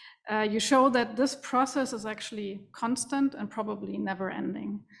 1960s, you show that this process is actually constant and probably never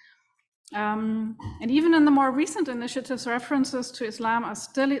ending. And even in the more recent initiatives, references to Islam are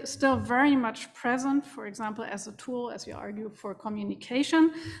still very much present, for example, as a tool, as you argue, for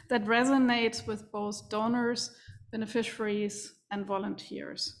communication that resonates with both donors, beneficiaries, and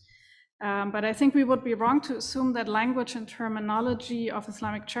volunteers. But I think we would be wrong to assume that language and terminology of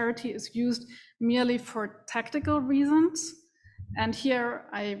Islamic charity is used merely for tactical reasons. And here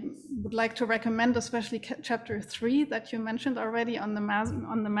I would like to recommend especially chapter 3 that you mentioned already on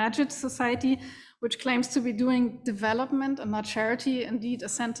the Majid Society, which claims to be doing development and not charity, indeed a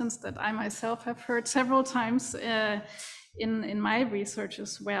sentence that I myself have heard several times in my research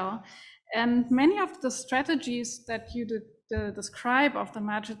as well. And many of the strategies that you describe of the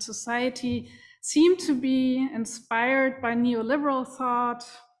Majid Society seem to be inspired by neoliberal thought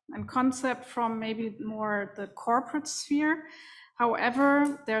and concept from maybe more the corporate sphere.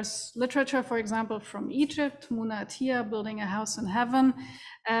 However, there's literature, for example, from Egypt, Muna Atiyah, Building a House in Heaven,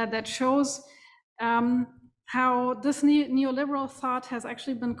 that shows how this neoliberal thought has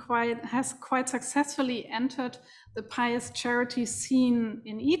actually been quite successfully entered the pious charity scene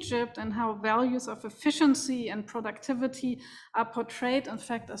in Egypt, and how values of efficiency and productivity are portrayed, in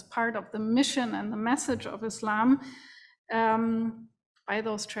fact, as part of the mission and the message of Islam by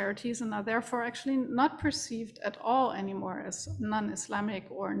those charities, and are therefore actually not perceived at all anymore as non-Islamic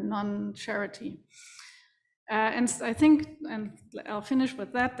or non-charity. And I think, and I'll finish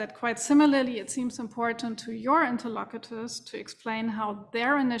with that quite similarly, it seems important to your interlocutors to explain how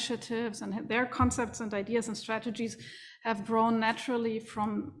their initiatives and their concepts and ideas and strategies have grown naturally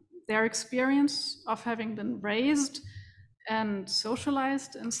from their experience of having been raised and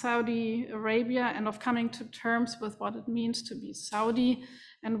socialized in Saudi Arabia, and of coming to terms with what it means to be Saudi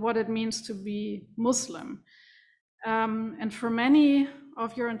and what it means to be Muslim. And for many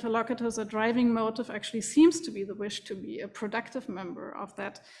of your interlocutors, a driving motive actually seems to be the wish to be a productive member of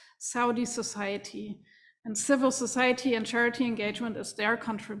that Saudi society. And civil society and charity engagement is their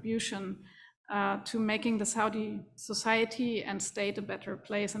contribution to making the Saudi society and state a better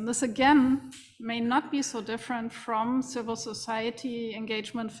place. And this, again, may not be so different from civil society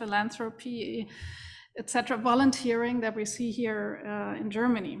engagement, philanthropy, etc., volunteering that we see here in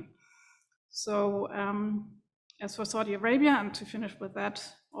Germany. So as for Saudi Arabia, and to finish with that,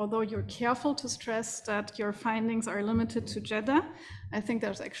 although you're careful to stress that your findings are limited to Jeddah, I think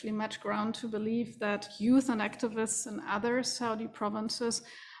there's actually much ground to believe that youth and activists in other Saudi provinces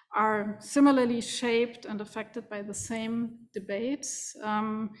are similarly shaped and affected by the same debates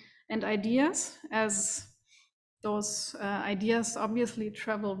and ideas, as those ideas obviously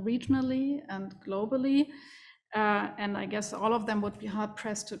travel regionally and globally. And I guess all of them would be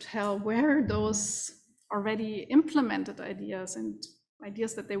hard-pressed to tell where those already implemented ideas and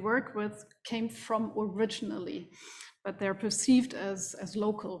ideas that they work with came from originally, but they're perceived as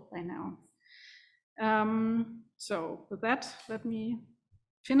local by now. So with that, let me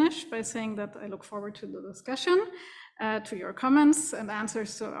finish by saying that I look forward to the discussion, to your comments and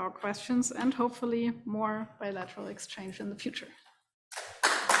answers to our questions, and hopefully more bilateral exchange in the future.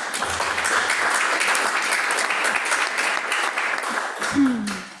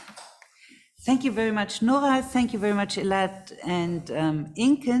 Thank you very much, Nora. Thank you very much, Elad and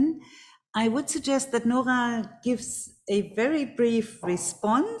Inken. I would suggest that Nora gives a very brief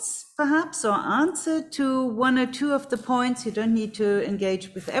response, perhaps, or answer to one or two of the points. You don't need to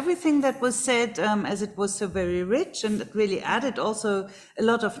engage with everything that was said, as it was so very rich and it really added also a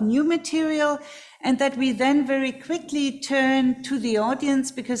lot of new material. And that we then very quickly turn to the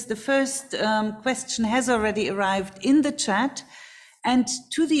audience, because the first question has already arrived in the chat. And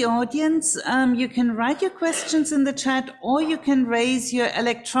to the audience, you can write your questions in the chat, or you can raise your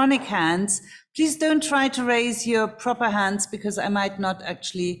electronic hands. Please don't try to raise your proper hands, because I might not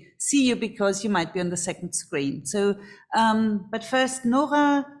actually see you, because you might be on the second screen. So, but first,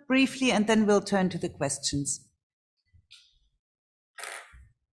 Nora, briefly, and then we'll turn to the questions.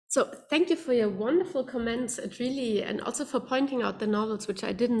 So thank you for your wonderful comments. It really, and also for pointing out the novels, which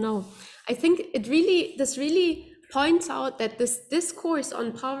I didn't know. I think this really points out that this discourse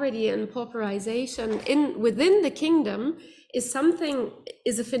on poverty and pauperization within the kingdom is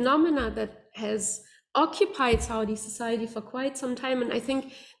a phenomena that has occupied Saudi society for quite some time. And I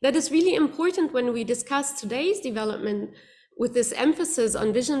think that is really important when we discuss today's development with this emphasis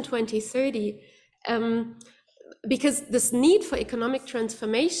on Vision 2030, because this need for economic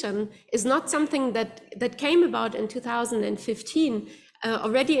transformation is not something that came about in 2015.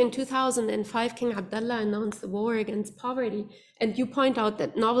 Already in 2005, King Abdullah announced the war against poverty. And you point out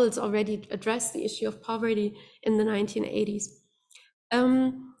that novels already addressed the issue of poverty in the 1980s.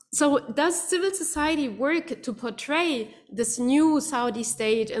 So does civil society work to portray this new Saudi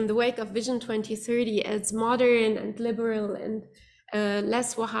state in the wake of Vision 2030 as modern and liberal and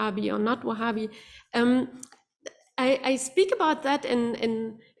less Wahhabi or not Wahhabi? I speak about that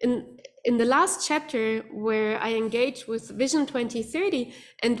in the last chapter, where I engage with Vision 2030,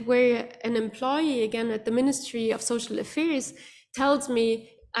 and where an employee again at the Ministry of Social Affairs tells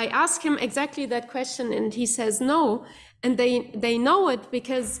me, I ask him exactly that question and he says no. And they know it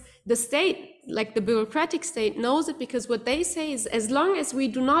because the state, like the bureaucratic state, knows it, because what they say is, as long as we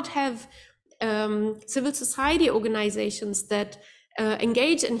do not have civil society organizations that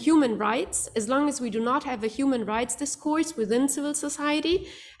engage in human rights, as long as we do not have a human rights discourse within civil society,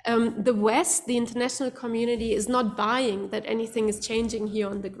 the West, the international community, is not buying that anything is changing here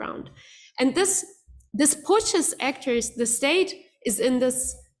on the ground. And this pushes actors, the state is in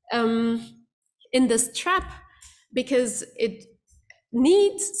this trap, because it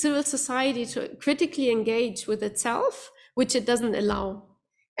needs civil society to critically engage with itself, which it doesn't allow.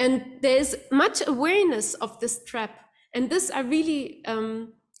 And there's much awareness of this trap. And this I really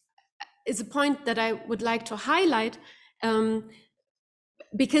is a point that I would like to highlight,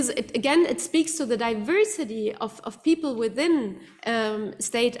 because it speaks to the diversity of people within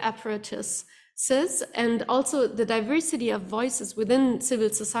state apparatuses, and also the diversity of voices within civil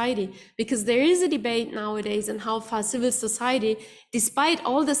society, because there is a debate nowadays on how far civil society, despite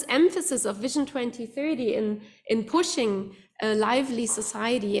all this emphasis of Vision 2030 in pushing a lively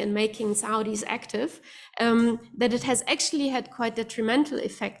society and making Saudis active, that it has actually had quite detrimental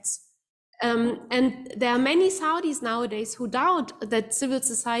effects. And there are many Saudis nowadays who doubt that civil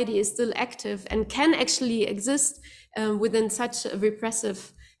society is still active and can actually exist within such a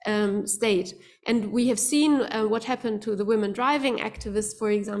repressive state. And we have seen what happened to the women driving activists,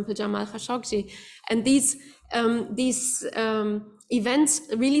 for example, Jamal Khashoggi. And these events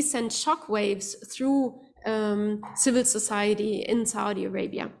really sent shockwaves through civil society in Saudi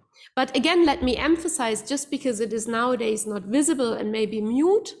Arabia. But again, let me emphasize, just because it is nowadays not visible and maybe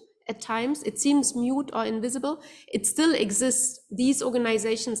mute at times, it seems mute or invisible, it still exists. These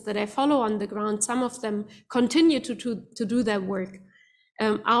organizations that I follow on the ground, some of them continue to do their work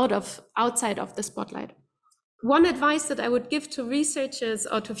outside of the spotlight. One advice that I would give to researchers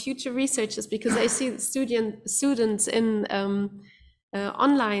or to future researchers, because I see students in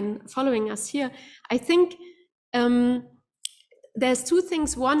online following us here, I think there's two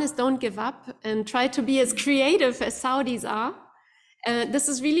things. One is don't give up and try to be as creative as Saudis are. This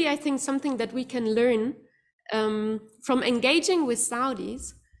is really, I think, something that we can learn from engaging with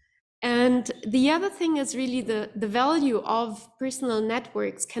Saudis. And the other thing is really the value of personal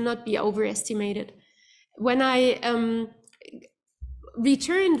networks cannot be overestimated. When I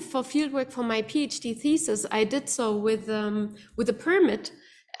returned for fieldwork for my PhD thesis, I did so with a permit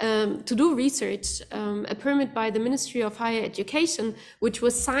to do research, a permit by the Ministry of Higher Education, which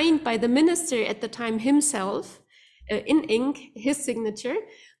was signed by the minister at the time himself, in ink, his signature.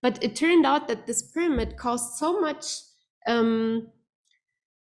 But it turned out that this permit caused so much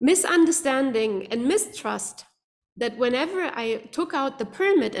misunderstanding and mistrust that whenever I took out the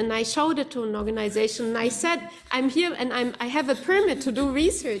permit and I showed it to an organization and I said, I'm here and I have a permit to do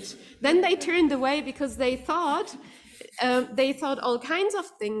research, then they turned away because they thought all kinds of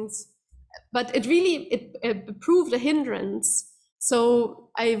things, but it proved a hindrance. So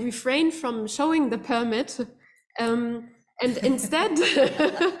I refrained from showing the permit and instead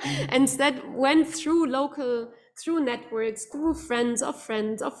went through networks, through friends of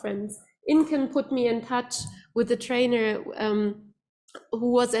friends of friends. Incan put me in touch with a trainer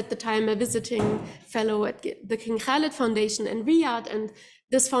who was at the time a visiting fellow at the King Khalid Foundation in Riyadh, and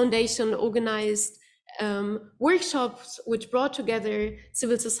this foundation organized workshops which brought together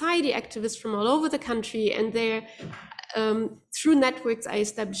civil society activists from all over the country, and there through networks I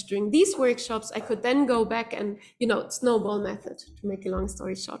established during these workshops, I could then go back and, snowball method, to make a long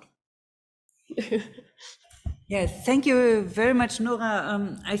story short. Yeah, thank you very much,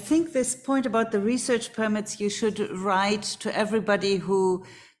 Nora. I think this point about the research permits, you should write to everybody who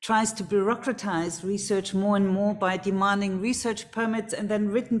tries to bureaucratize research more and more by demanding research permits and then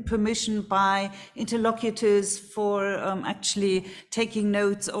written permission by interlocutors for actually taking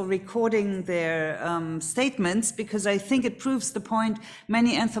notes or recording their statements, because I think it proves the point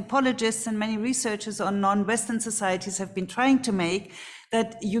many anthropologists and many researchers on non-Western societies have been trying to make,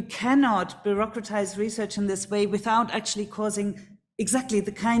 that you cannot bureaucratize research in this way without actually causing exactly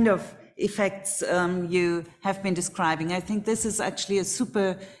the kind of effects you have been describing. I think this is actually a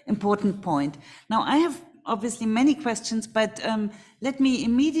super important point. Now, I have obviously many questions, but let me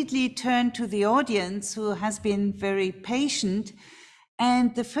immediately turn to the audience, who has been very patient.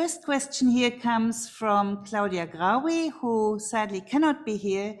 And the first question here comes from Claudia Graue, who sadly cannot be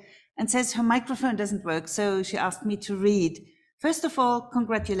here, and says her microphone doesn't work, so she asked me to read. First of all,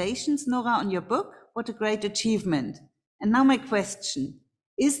 congratulations, Nora, on your book. What a great achievement. And now my question.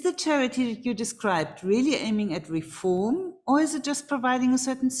 Is the charity that you described really aiming at reform, or is it just providing a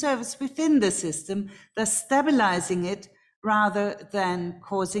certain service within the system, thus stabilizing it rather than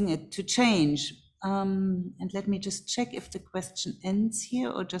causing it to change? And let me just check if the question ends here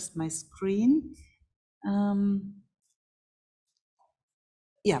or just my screen.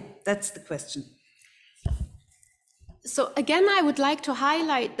 Yeah, that's the question. So again, I would like to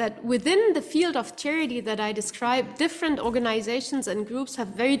highlight that within the field of charity that I described, different organizations and groups have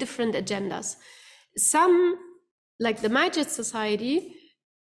very different agendas. Some, like the Majid Society,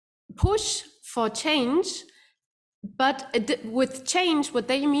 push for change, but with change, what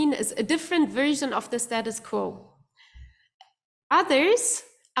they mean is a different version of the status quo. Others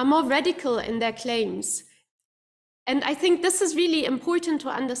are more radical in their claims. And I think this is really important to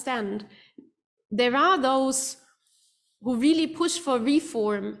understand. There are those who really push for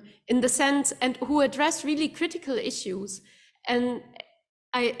reform in the sense, and who address really critical issues. And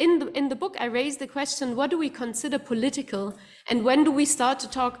in the book, I raised the question, what do we consider political? And when do we start to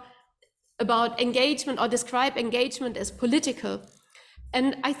talk about engagement or describe engagement as political?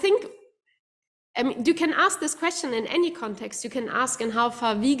 And I think, you can ask this question in any context. You can ask in how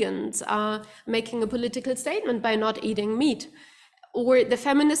far vegans are making a political statement by not eating meat, or the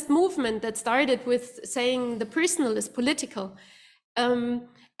feminist movement that started with saying the personal is political. And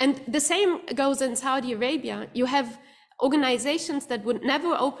the same goes in Saudi Arabia. You have organizations that would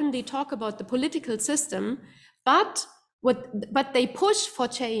never openly talk about the political system, but they push for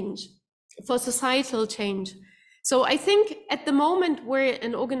change, for societal change. So I think at the moment where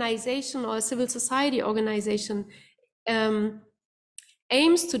an organization or a civil society organization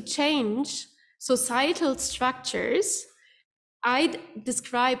aims to change societal structures, I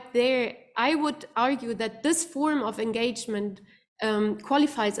would argue that this form of engagement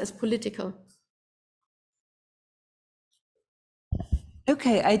qualifies as political.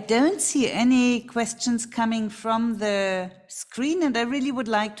 Okay, I don't see any questions coming from the screen, and I really would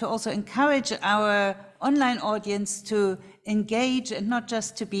like to also encourage our online audience to engage and not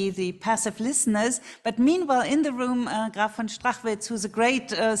just to be the passive listeners. But meanwhile, in the room, Graf von Strachwitz, who's a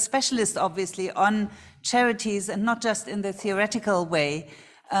great specialist, obviously, on charities and not just in the theoretical way,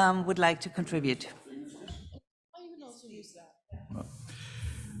 would like to contribute.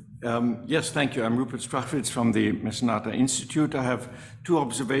 Yes, thank you. I'm Rupert Strachwitz from the Mecenata Institute. I have two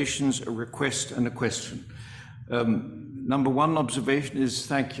observations, a request and a question. Number one observation is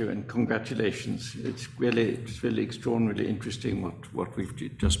thank you and congratulations. It's really extraordinarily interesting what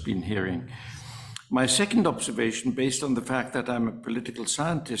we've just been hearing. My second observation, based on the fact that I'm a political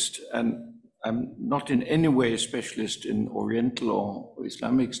scientist and I'm not in any way a specialist in Oriental or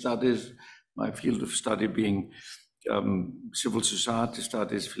Islamic studies, my field of study being civil society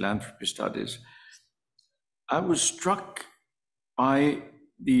studies, philanthropy studies, I was struck by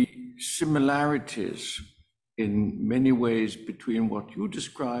the similarities in many ways between what you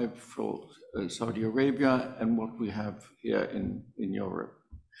describe for Saudi Arabia and what we have here in Europe.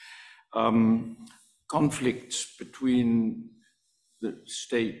 Conflicts between the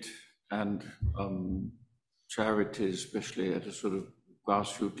state and charities, especially at a sort of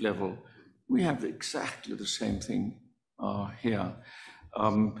grassroots level. We have exactly the same thing here.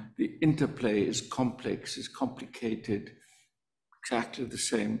 The interplay is complex, is complicated, exactly the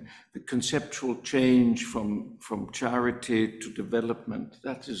same. The conceptual change from charity to development,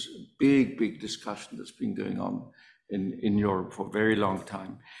 that is a big discussion that's been going on in Europe for a very long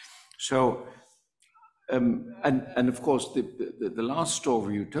time. So, and of course, the last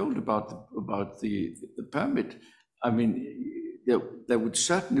story you told about the permit, I mean, there would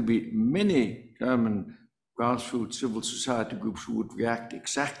certainly be many German grassroots civil society groups who would react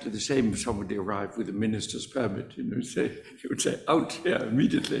exactly the same if somebody arrived with a minister's permit. You know, you would say out here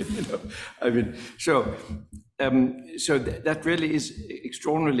immediately. You know, I mean, so that really is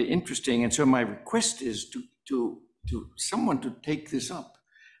extraordinarily interesting. And so my request is to someone to take this up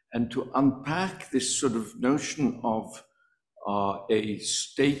and to unpack this sort of notion of a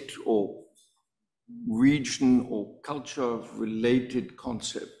state or region or culture related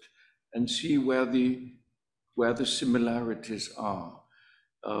concept and see where the similarities are,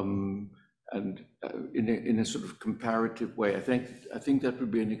 and in a sort of comparative way. I think that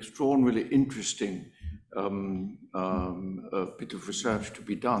would be an extraordinarily interesting bit of research to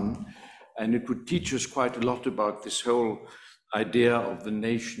be done, and it would teach us quite a lot about this whole idea of the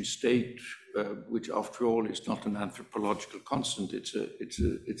nation state, which after all is not an anthropological constant. It's a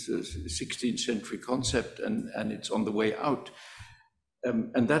 16th century concept, and it's on the way out.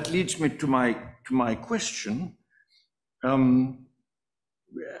 And that leads me to my question.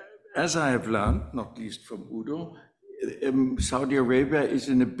 As I have learned, not least from Udo, Saudi Arabia is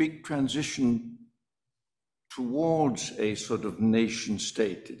in a big transition towards a sort of nation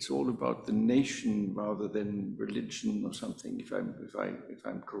state. It's all about the nation rather than religion or something, if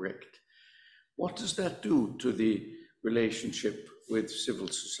I'm correct. What does that do to the relationship with civil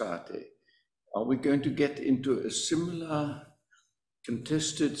society? Are we going to get into a similar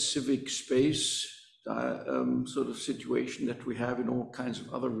contested civic space sort of situation that we have in all kinds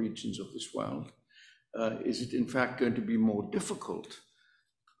of other regions of this world? Is it in fact going to be more difficult?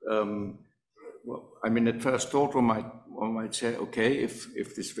 Well, I mean, at first thought, one might say, okay,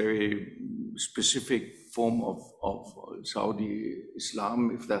 if this very specific form of Saudi Islam,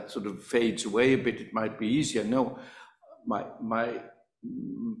 if that sort of fades away a bit, it might be easier. No, my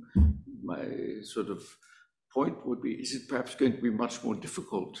sort of point would be, is it perhaps going to be much more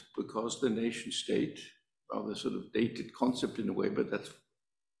difficult because the nation state, rather sort of dated concept in a way, but that's,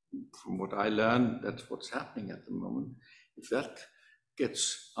 from what I learned, that's what's happening at the moment. If that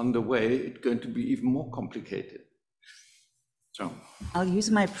gets underway, it's going to be even more complicated. So I'll use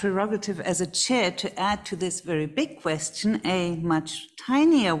my prerogative as a chair to add to this very big question a much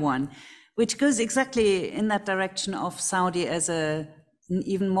tinier one, which goes exactly in that direction of Saudi as an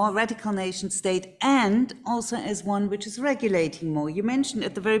even more radical nation state, and also as one which is regulating more. You mentioned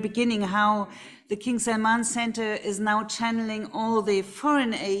at the very beginning how the King Salman Center is now channeling all the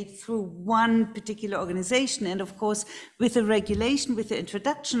foreign aid through one particular organization. And of course, with the regulation, with the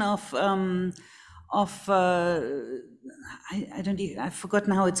introduction of I've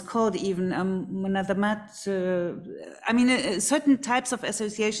forgotten how it's called even, I mean, certain types of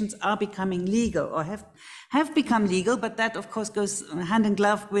associations are becoming legal or have become legal, but that of course goes hand in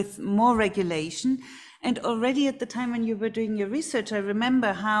glove with more regulation. And already at the time when you were doing your research, I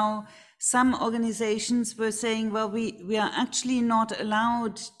remember how some organizations were saying, well, we are actually not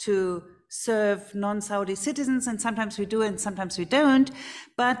allowed to serve non-Saudi citizens, and sometimes we do and sometimes we don't.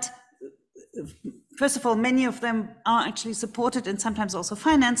 But first of all, many of them are actually supported and sometimes also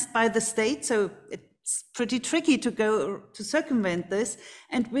financed by the state. So it's pretty tricky to go to circumvent this.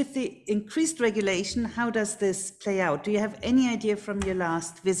 And with the increased regulation, how does this play out? Do you have any idea from your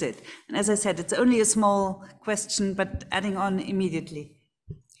last visit? And as I said, it's only a small question, but adding on immediately.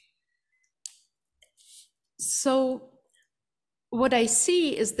 So what I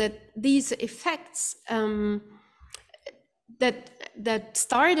see is that these effects that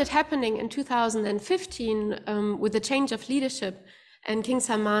started happening in 2015 with the change of leadership and King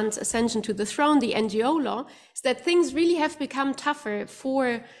Salman's ascension to the throne, the NGO law, is that things really have become tougher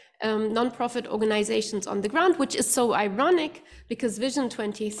for non-profit organizations on the ground, which is so ironic because Vision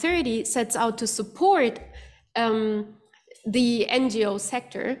 2030 sets out to support the NGO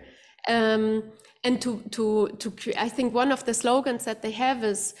sector. And I think one of the slogans that they have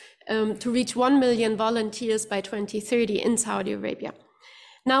is to reach 1 million volunteers by 2030 in Saudi Arabia.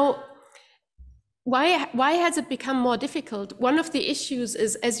 Now, why has it become more difficult? One of the issues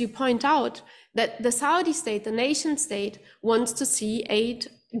is, as you point out, that the Saudi state, the nation state, wants to see aid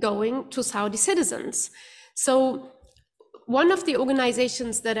going to Saudi citizens. So one of the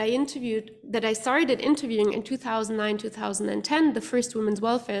organizations that I started interviewing in 2009, 2010, the first Women's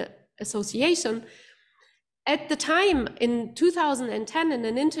Welfare Association, at the time in 2010, in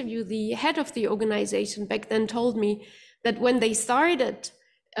an interview, the head of the organization back then told me that when they started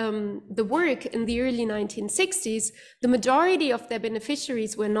the work in the early 1960s, the majority of their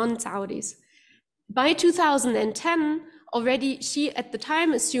beneficiaries were non-Saudis. By 2010, already she at the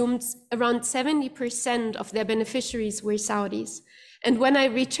time assumed around 70% of their beneficiaries were Saudis. And when I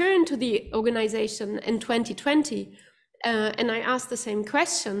returned to the organization in 2020, and I asked the same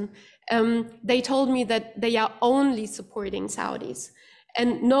question, they told me that they are only supporting Saudis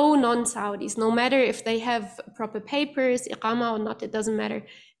and no non-Saudis, no matter if they have proper papers, iqama or not, it doesn't matter.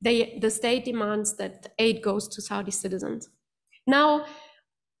 The state demands that aid goes to Saudi citizens. Now,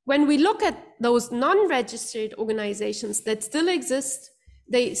 when we look at those non-registered organizations that still exist,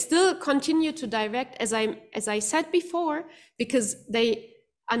 they still continue to direct, as I said before, because they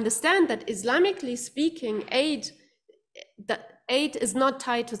understand that Islamically speaking, aid is not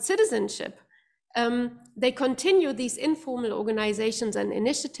tied to citizenship. They continue these informal organizations and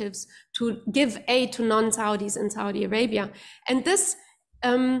initiatives to give aid to non-Saudis in Saudi Arabia. And this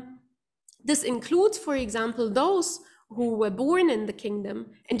includes, for example, those who were born in the kingdom,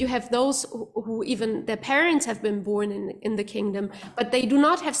 and you have those who even their parents have been born in the kingdom, but they do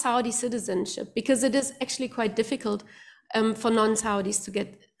not have Saudi citizenship, because it is actually quite difficult for non-Saudis to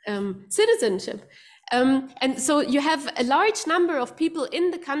get citizenship. And so you have a large number of people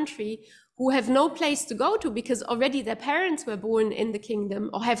in the country who have no place to go to because already their parents were born in the kingdom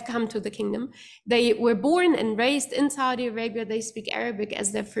or have come to the kingdom. They were born and raised in Saudi Arabia. They speak Arabic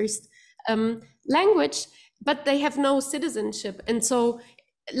as their first language, but they have no citizenship. And so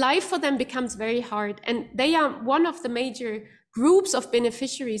life for them becomes very hard. And they are one of the major groups of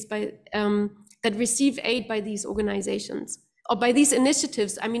beneficiaries that receive aid by these organizations or by these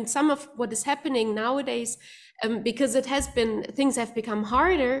initiatives. I mean, some of what is happening nowadays, because things have become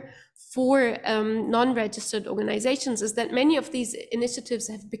harder for non-registered organizations, is that many of these initiatives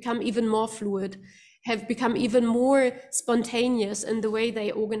have become even more fluid, have become even more spontaneous in the way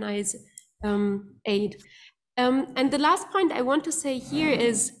they organize aid. And the last point I want to say here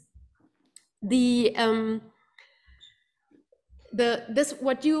is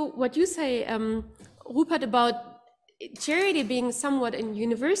what you say, Rupert, about charity being somewhat a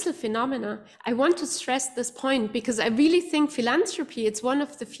universal phenomena. I want to stress this point because I really think philanthropy, it's one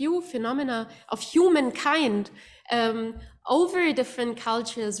of the few phenomena of humankind over different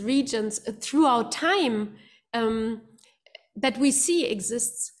cultures, regions, throughout time that we see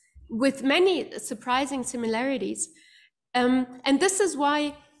exists with many surprising similarities. And this is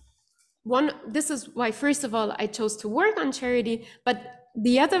why, first of all, I chose to work on charity, but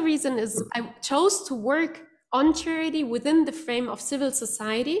the other reason is I chose to work on charity within the frame of civil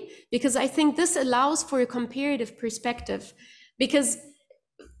society, because I think this allows for a comparative perspective. Because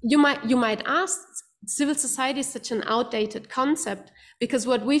you might ask, civil society is such an outdated concept, because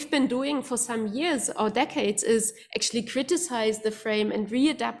what we've been doing for some years or decades is actually criticize the frame and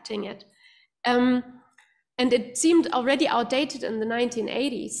readapting it. And it seemed already outdated in the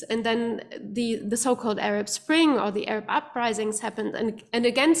 1980s. And then the so-called Arab Spring or the Arab uprisings happened. And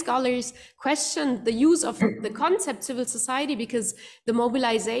again, scholars questioned the use of the concept civil society, because the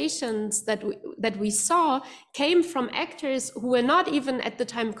mobilizations that we saw came from actors who were not even at the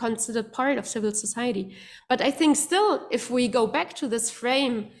time considered part of civil society. But I think still, if we go back to this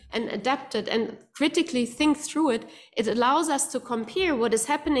frame and adapt it and critically think through it, it allows us to compare what is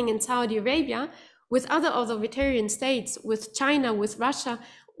happening in Saudi Arabia with other authoritarian states, with China, with Russia,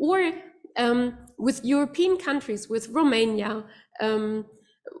 or with European countries, with Romania,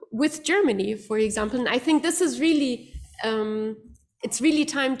 with Germany, for example. And I think this is really, it's really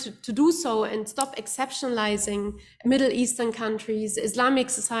time to do so and stop exceptionalizing Middle Eastern countries, Islamic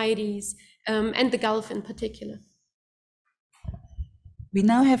societies, and the Gulf in particular. We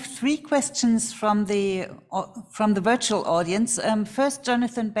now have 3 questions from the virtual audience. First,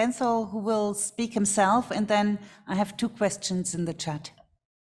 Jonathan Benthall, who will speak himself, and then I have 2 questions in the chat.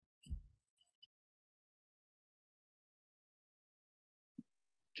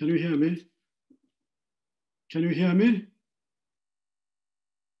 Can you hear me? Can you hear me?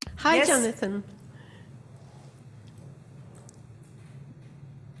 Hi, Yes. Jonathan.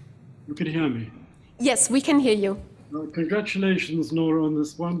 You can hear me. Yes, we can hear you. Congratulations, Nora, on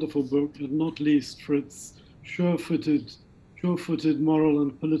this wonderful book, and not least for its sure-footed moral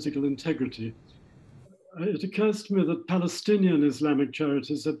and political integrity. It occurs to me that Palestinian Islamic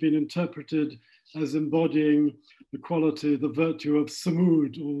charities have been interpreted as embodying the quality, the virtue of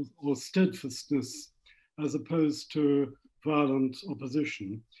samud or steadfastness, as opposed to violent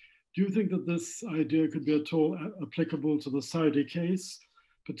opposition. Do you think that this idea could be at all applicable to the Saudi case,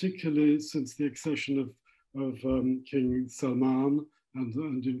 particularly since the accession of King Salman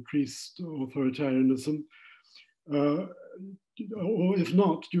and increased authoritarianism? Or if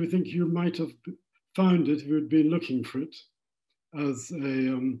not, do you think you might have found it if you had been looking for it as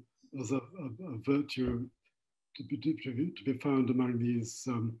a virtue to be found among these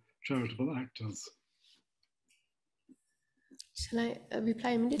charitable actors? Shall I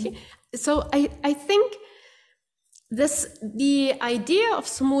reply immediately? So I think the idea of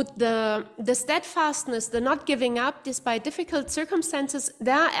sumud, the steadfastness, the not giving up despite difficult circumstances,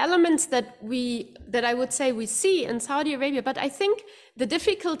 there are elements that I would say we see in Saudi Arabia. But I think the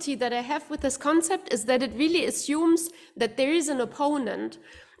difficulty that I have with this concept is that it really assumes that there is an opponent.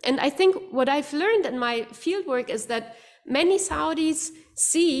 And I think what I've learned in my fieldwork is that many Saudis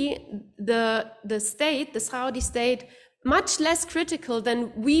see the state, the Saudi state, much less critical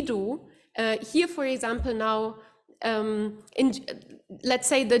than we do. Here, for example, now, in, let's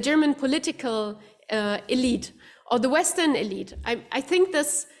say, the German political elite or the Western elite. I think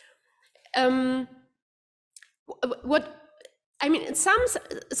this, some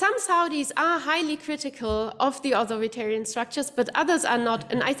Saudis are highly critical of the authoritarian structures, but others are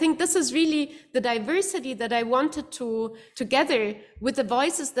not. And I think this is really the diversity that I wanted to gather with the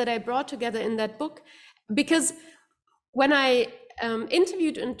voices that I brought together in that book. Because when I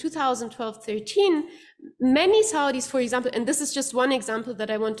interviewed in 2012-13, many Saudis, for example, and this is just one example that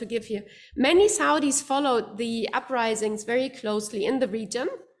I want to give here, many Saudis followed the uprisings very closely in the region,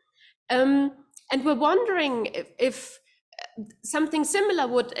 and were wondering if something similar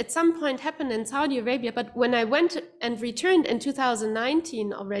would at some point happen in Saudi Arabia. But when I went and returned in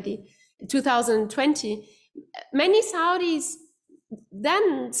 2019 already, 2020, many Saudis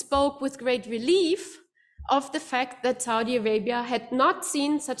then spoke with great relief of the fact that Saudi Arabia had not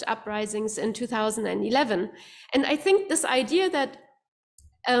seen such uprisings in 2011. And I think this idea that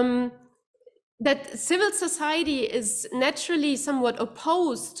that civil society is naturally somewhat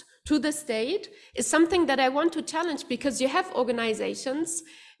opposed to the state is something that I want to challenge, because you have organizations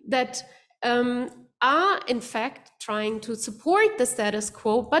that are in fact trying to support the status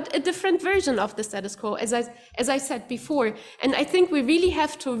quo, but a different version of the status quo, as I said before. And I think we really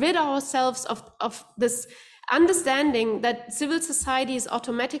have to rid ourselves of this understanding that civil society is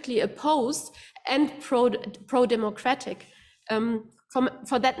automatically opposed and pro-democratic,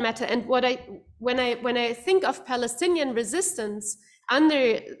 for that matter. And when I think of Palestinian resistance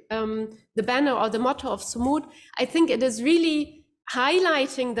under the banner or the motto of Sumud, I think it is really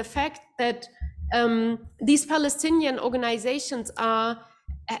highlighting the fact that these Palestinian organizations are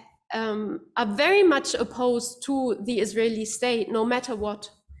very much opposed to the Israeli state, no matter what,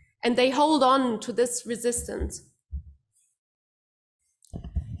 and they hold on to this resistance.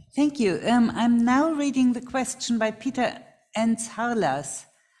 Thank you. I'm now reading the question by Peter Enzharlas.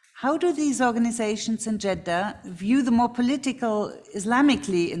 How do these organizations in Jeddah view the more political,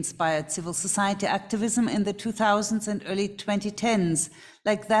 Islamically inspired civil society activism in the 2000s and early 2010s,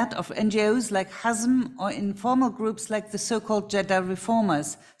 like that of NGOs like Hazm or informal groups like the so-called Jeddah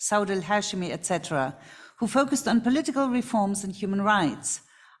Reformers, Saud al-Hashimi, etc., who focused on political reforms and human rights?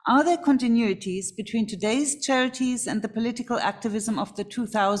 Are there continuities between today's charities and the political activism of the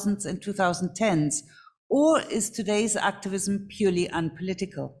 2000s and 2010s, or is today's activism purely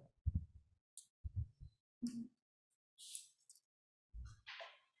unpolitical?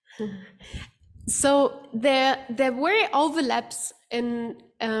 So there were overlaps in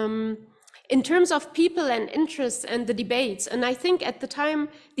terms of people and interests and the debates. And I think at the time,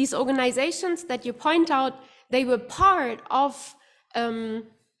 these organizations that you point out, they were part of a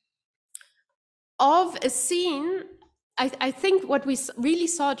scene. I think what we really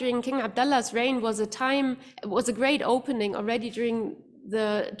saw during King Abdullah's reign was a great opening already during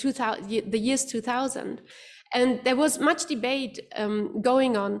the years 2000. And there was much debate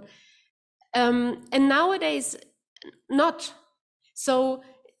going on. And nowadays, not. So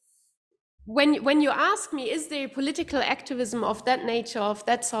when you ask me, is there political activism of that nature, of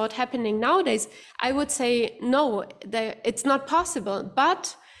that sort happening nowadays? I would say no, it's not possible.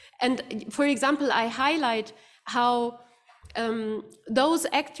 But, and for example, I highlight how those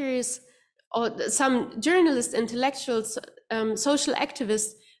actors or some journalists, intellectuals, social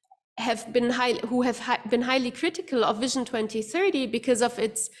activists have been highly critical of Vision 2030 because of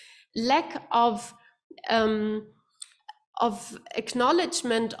its lack of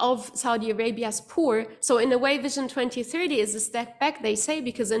acknowledgement of Saudi Arabia's poor. So in a way, Vision 2030 is a step back, they say,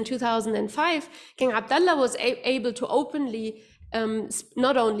 because in 2005, King Abdullah was able to openly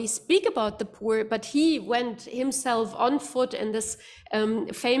not only speak about the poor, but he went himself on foot in this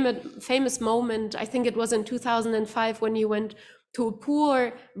famous moment. I think it was in 2005 when he went to a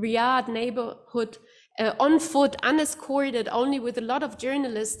poor Riyadh neighborhood on foot, unescorted, only with a lot of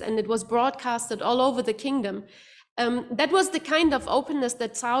journalists, and it was broadcasted all over the kingdom. That was the kind of openness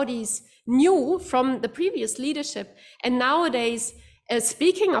that Saudis knew from the previous leadership. And nowadays,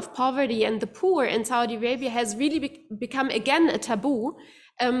 speaking of poverty and the poor in Saudi Arabia has really become again a taboo,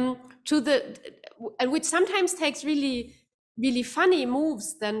 which sometimes takes really, really funny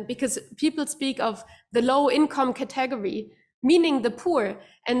moves then, because people speak of the low income category, meaning the poor.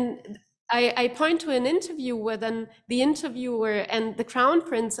 And I point to an interview where then the interviewer and the crown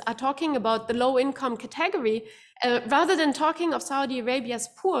prince are talking about the low income category rather than talking of Saudi Arabia's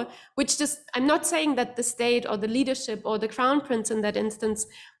poor, which just, I'm not saying that the state or the leadership or the crown prince in that instance,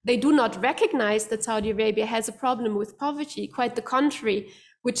 they do not recognize that Saudi Arabia has a problem with poverty, quite the contrary,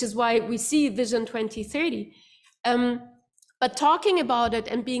 which is why we see Vision 2030. But talking about it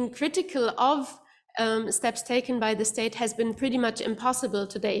and being critical of steps taken by the state has been pretty much impossible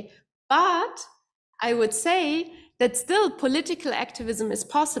today. But I would say that still political activism is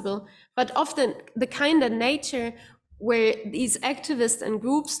possible, but often the kind of nature where these activists and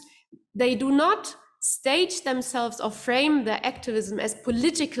groups, they do not stage themselves or frame their activism as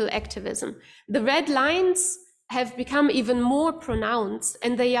political activism. The red lines have become even more pronounced,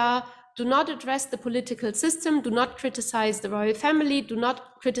 and they are: do not address the political system, do not criticize the royal family, do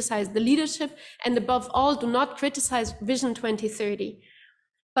not criticize the leadership, and above all, do not criticize Vision 2030.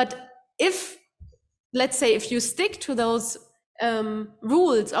 But if, let's say, if you stick to those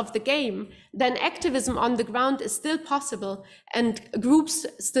rules of the game, then activism on the ground is still possible, and groups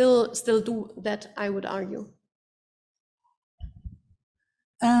still do that, I would argue.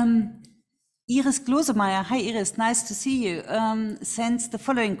 Iris Glosemeyer, hi Iris, nice to see you, sends the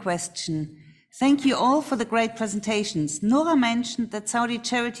following question. Thank you all for the great presentations. Nora mentioned that Saudi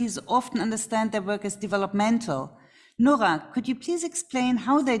charities often understand their work as developmental. Nora, could you please explain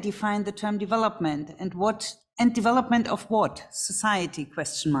how they define the term development and development of what? Society,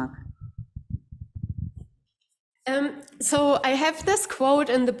 question mark. So I have this quote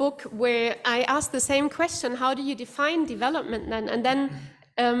in the book where I ask the same question: how do you define development then? And then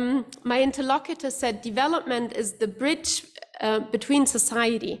my interlocutor said development is the bridge between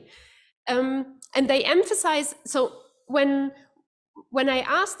society. And they emphasize, so when I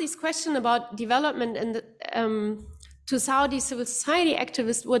ask this question about development and to Saudi civil society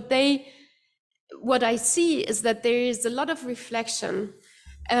activists, what I see is that there is a lot of reflection,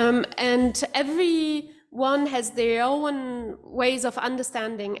 and everyone has their own ways of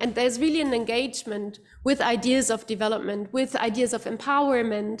understanding, and there's really an engagement with ideas of development, with ideas of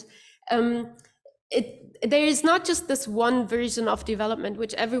empowerment. There is not just this one version of development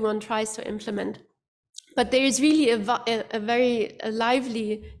which everyone tries to implement, but there is really a very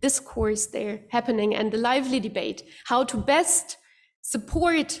lively discourse there happening, and a lively debate how to best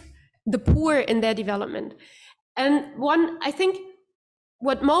support the poor in their development. And I think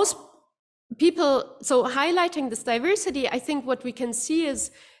what most people, so highlighting this diversity, I think what we can see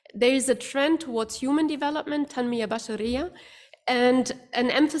is there is a trend towards human development, tanmiya bashariya, and an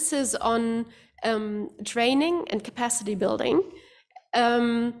emphasis on training and capacity building,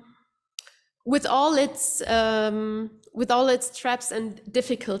 with all its traps and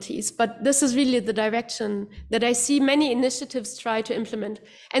difficulties. But this is really the direction that I see many initiatives try to implement,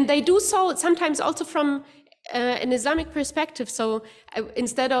 and they do so sometimes also from an Islamic perspective. So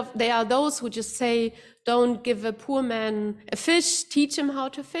instead of, there are those who just say, don't give a poor man a fish, teach him how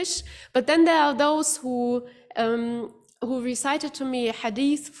to fish. But then there are those who recited to me a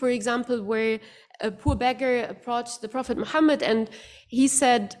hadith, for example, where a poor beggar approached the Prophet Muhammad and he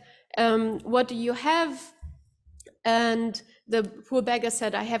said, what do you have? And the poor beggar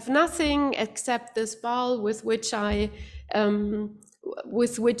said, I have nothing except this bowl with which I'm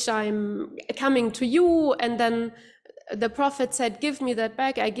coming to you. And then the Prophet said, give me that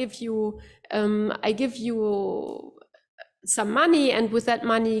bag, I give you some money, and with that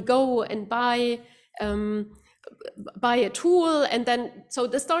money go and buy a tool. And then, so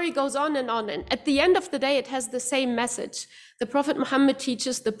the story goes on, and at the end of the day, it has the same message. The Prophet Muhammad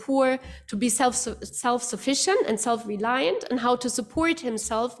teaches the poor to be self-sufficient and self-reliant, and how to support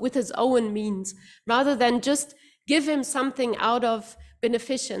himself with his own means, rather than just give him something out of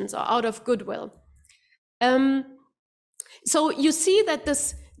beneficence or out of goodwill. So you see that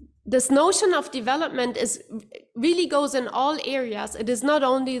this notion of development really goes in all areas. It is not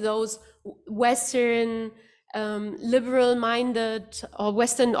only those Western liberal-minded or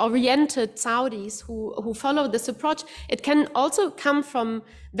Western-oriented Saudis who follow this approach. It can also come from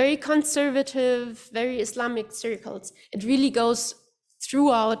very conservative, very Islamic circles. It really goes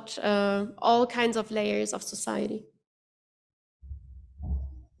throughout all kinds of layers of society.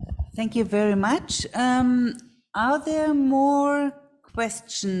 Thank you very much. Are there more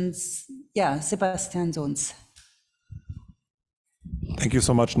questions? Yeah, Sebastian Sons. Thank you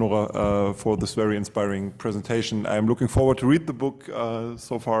so much, Nora, for this very inspiring presentation. I'm looking forward to read the book.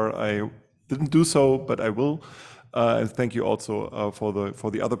 So far, I didn't do so, but I will. And thank you also for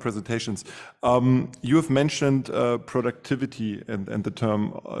the other presentations. You have mentioned productivity and the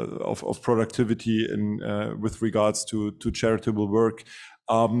term of productivity with regards to charitable work.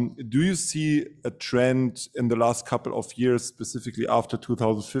 Do you see a trend in the last couple of years, specifically after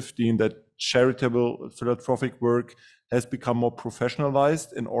 2015, that charitable philanthropic work has become more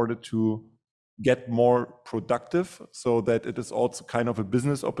professionalized in order to get more productive, so that it is also kind of a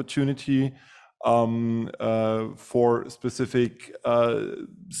business opportunity for specific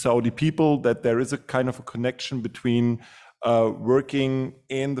Saudi people, that there is a kind of a connection between working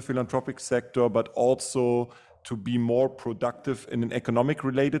in the philanthropic sector, but also to be more productive in an economic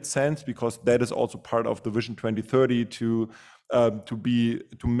related sense, because that is also part of the Vision 2030 to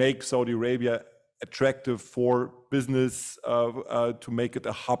make Saudi Arabia attractive for business, to make it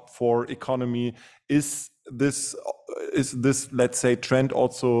a hub for economy. Is this, let's say, trend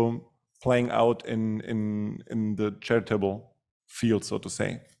also playing out in the charitable field, so to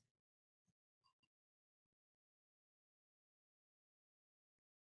say?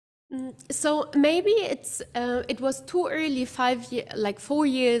 So maybe it was too early, 4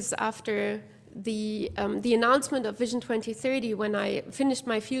 years after the announcement of Vision 2030, when I finished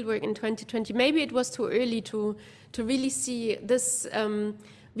my fieldwork in 2020. Maybe it was too early to really see this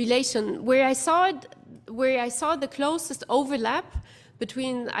relation. Where I saw the closest overlap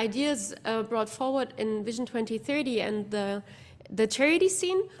between ideas brought forward in Vision 2030 and the charity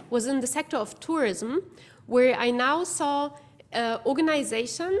scene was in the sector of tourism, where I now saw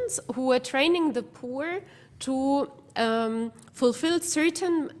organizations who were training the poor to fulfill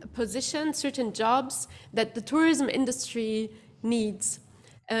certain positions, certain jobs that the tourism industry needs,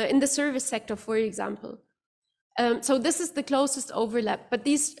 in the service sector, for example. So this is the closest overlap, but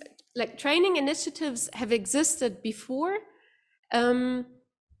these training initiatives have existed before, and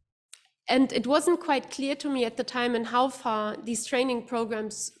it wasn't quite clear to me at the time in how far these training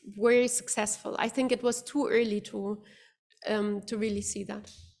programs were successful. I think it was too early to really see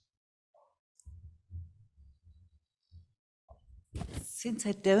that. Since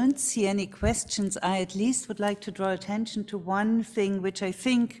I don't see any questions, I at least would like to draw attention to one thing which I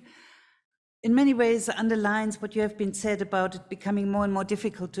think in many ways underlines what you have been said about it becoming more and more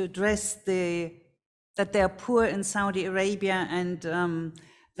difficult to address that they are poor in Saudi Arabia, and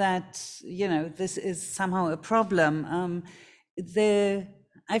that, you know, this is somehow a problem.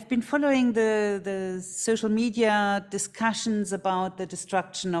 I've been following the social media discussions about the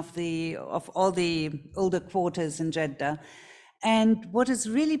destruction of all the older quarters in Jeddah. And what is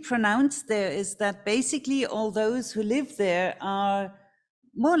really pronounced there is that basically all those who live there are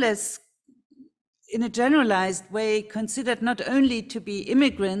more or less, in a generalized way, considered not only to be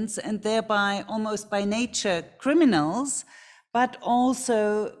immigrants and thereby almost by nature criminals, but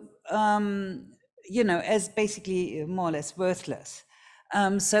also, you know, as basically more or less worthless.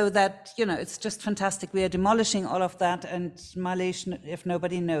 So that, you know, it's just fantastic. We are demolishing all of that, and Malish, if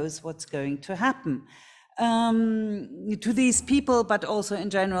nobody knows what's going to happen to these people, but also in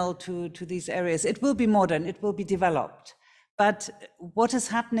general to these areas. It will be modern, it will be developed. But what is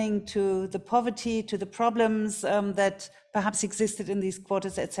happening to the poverty, to the problems that perhaps existed in these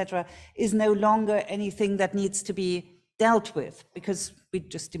quarters, etc., is no longer anything that needs to be dealt with, because we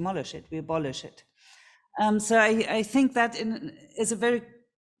just demolish it, we abolish it. So I think that is a very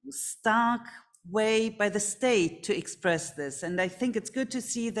stark way by the state to express this. And I think it's good to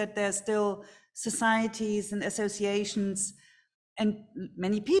see that there are still societies and associations and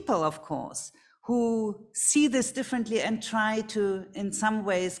many people, of course, who see this differently and try to, in some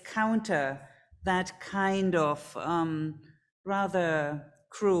ways, counter that kind of rather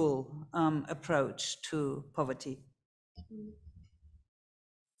cruel approach to poverty.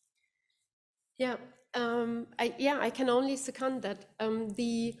 Yeah, I can only second that.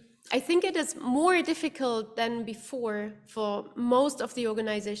 I think it is more difficult than before for most of the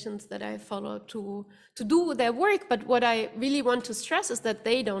organizations that I follow to do their work. But what I really want to stress is that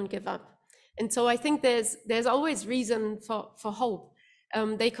they don't give up. And so I think there's always reason for hope.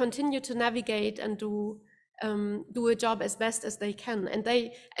 They continue to navigate and do a job as best as they can.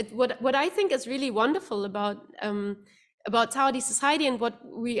 And what I think is really wonderful about Saudi society, and what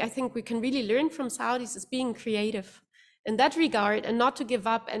I think we can really learn from Saudis, is being creative in that regard, and not to give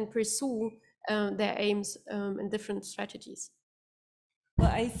up and pursue their aims and different strategies.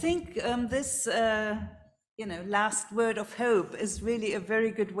 Well, I think this you know, last word of hope is really a very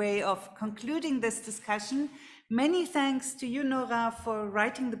good way of concluding this discussion. Many thanks to you, Nora, for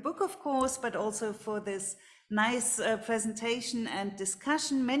writing the book, of course, but also for this nice presentation and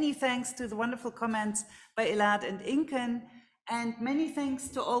discussion. Many thanks to the wonderful comments by Elad and Inken. And many thanks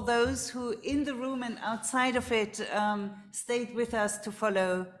to all those who in the room and outside of it stayed with us to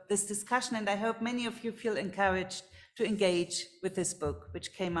follow this discussion. And I hope many of you feel encouraged to engage with this book,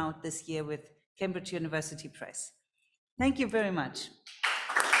 which came out this year with Cambridge University Press. Thank you very much.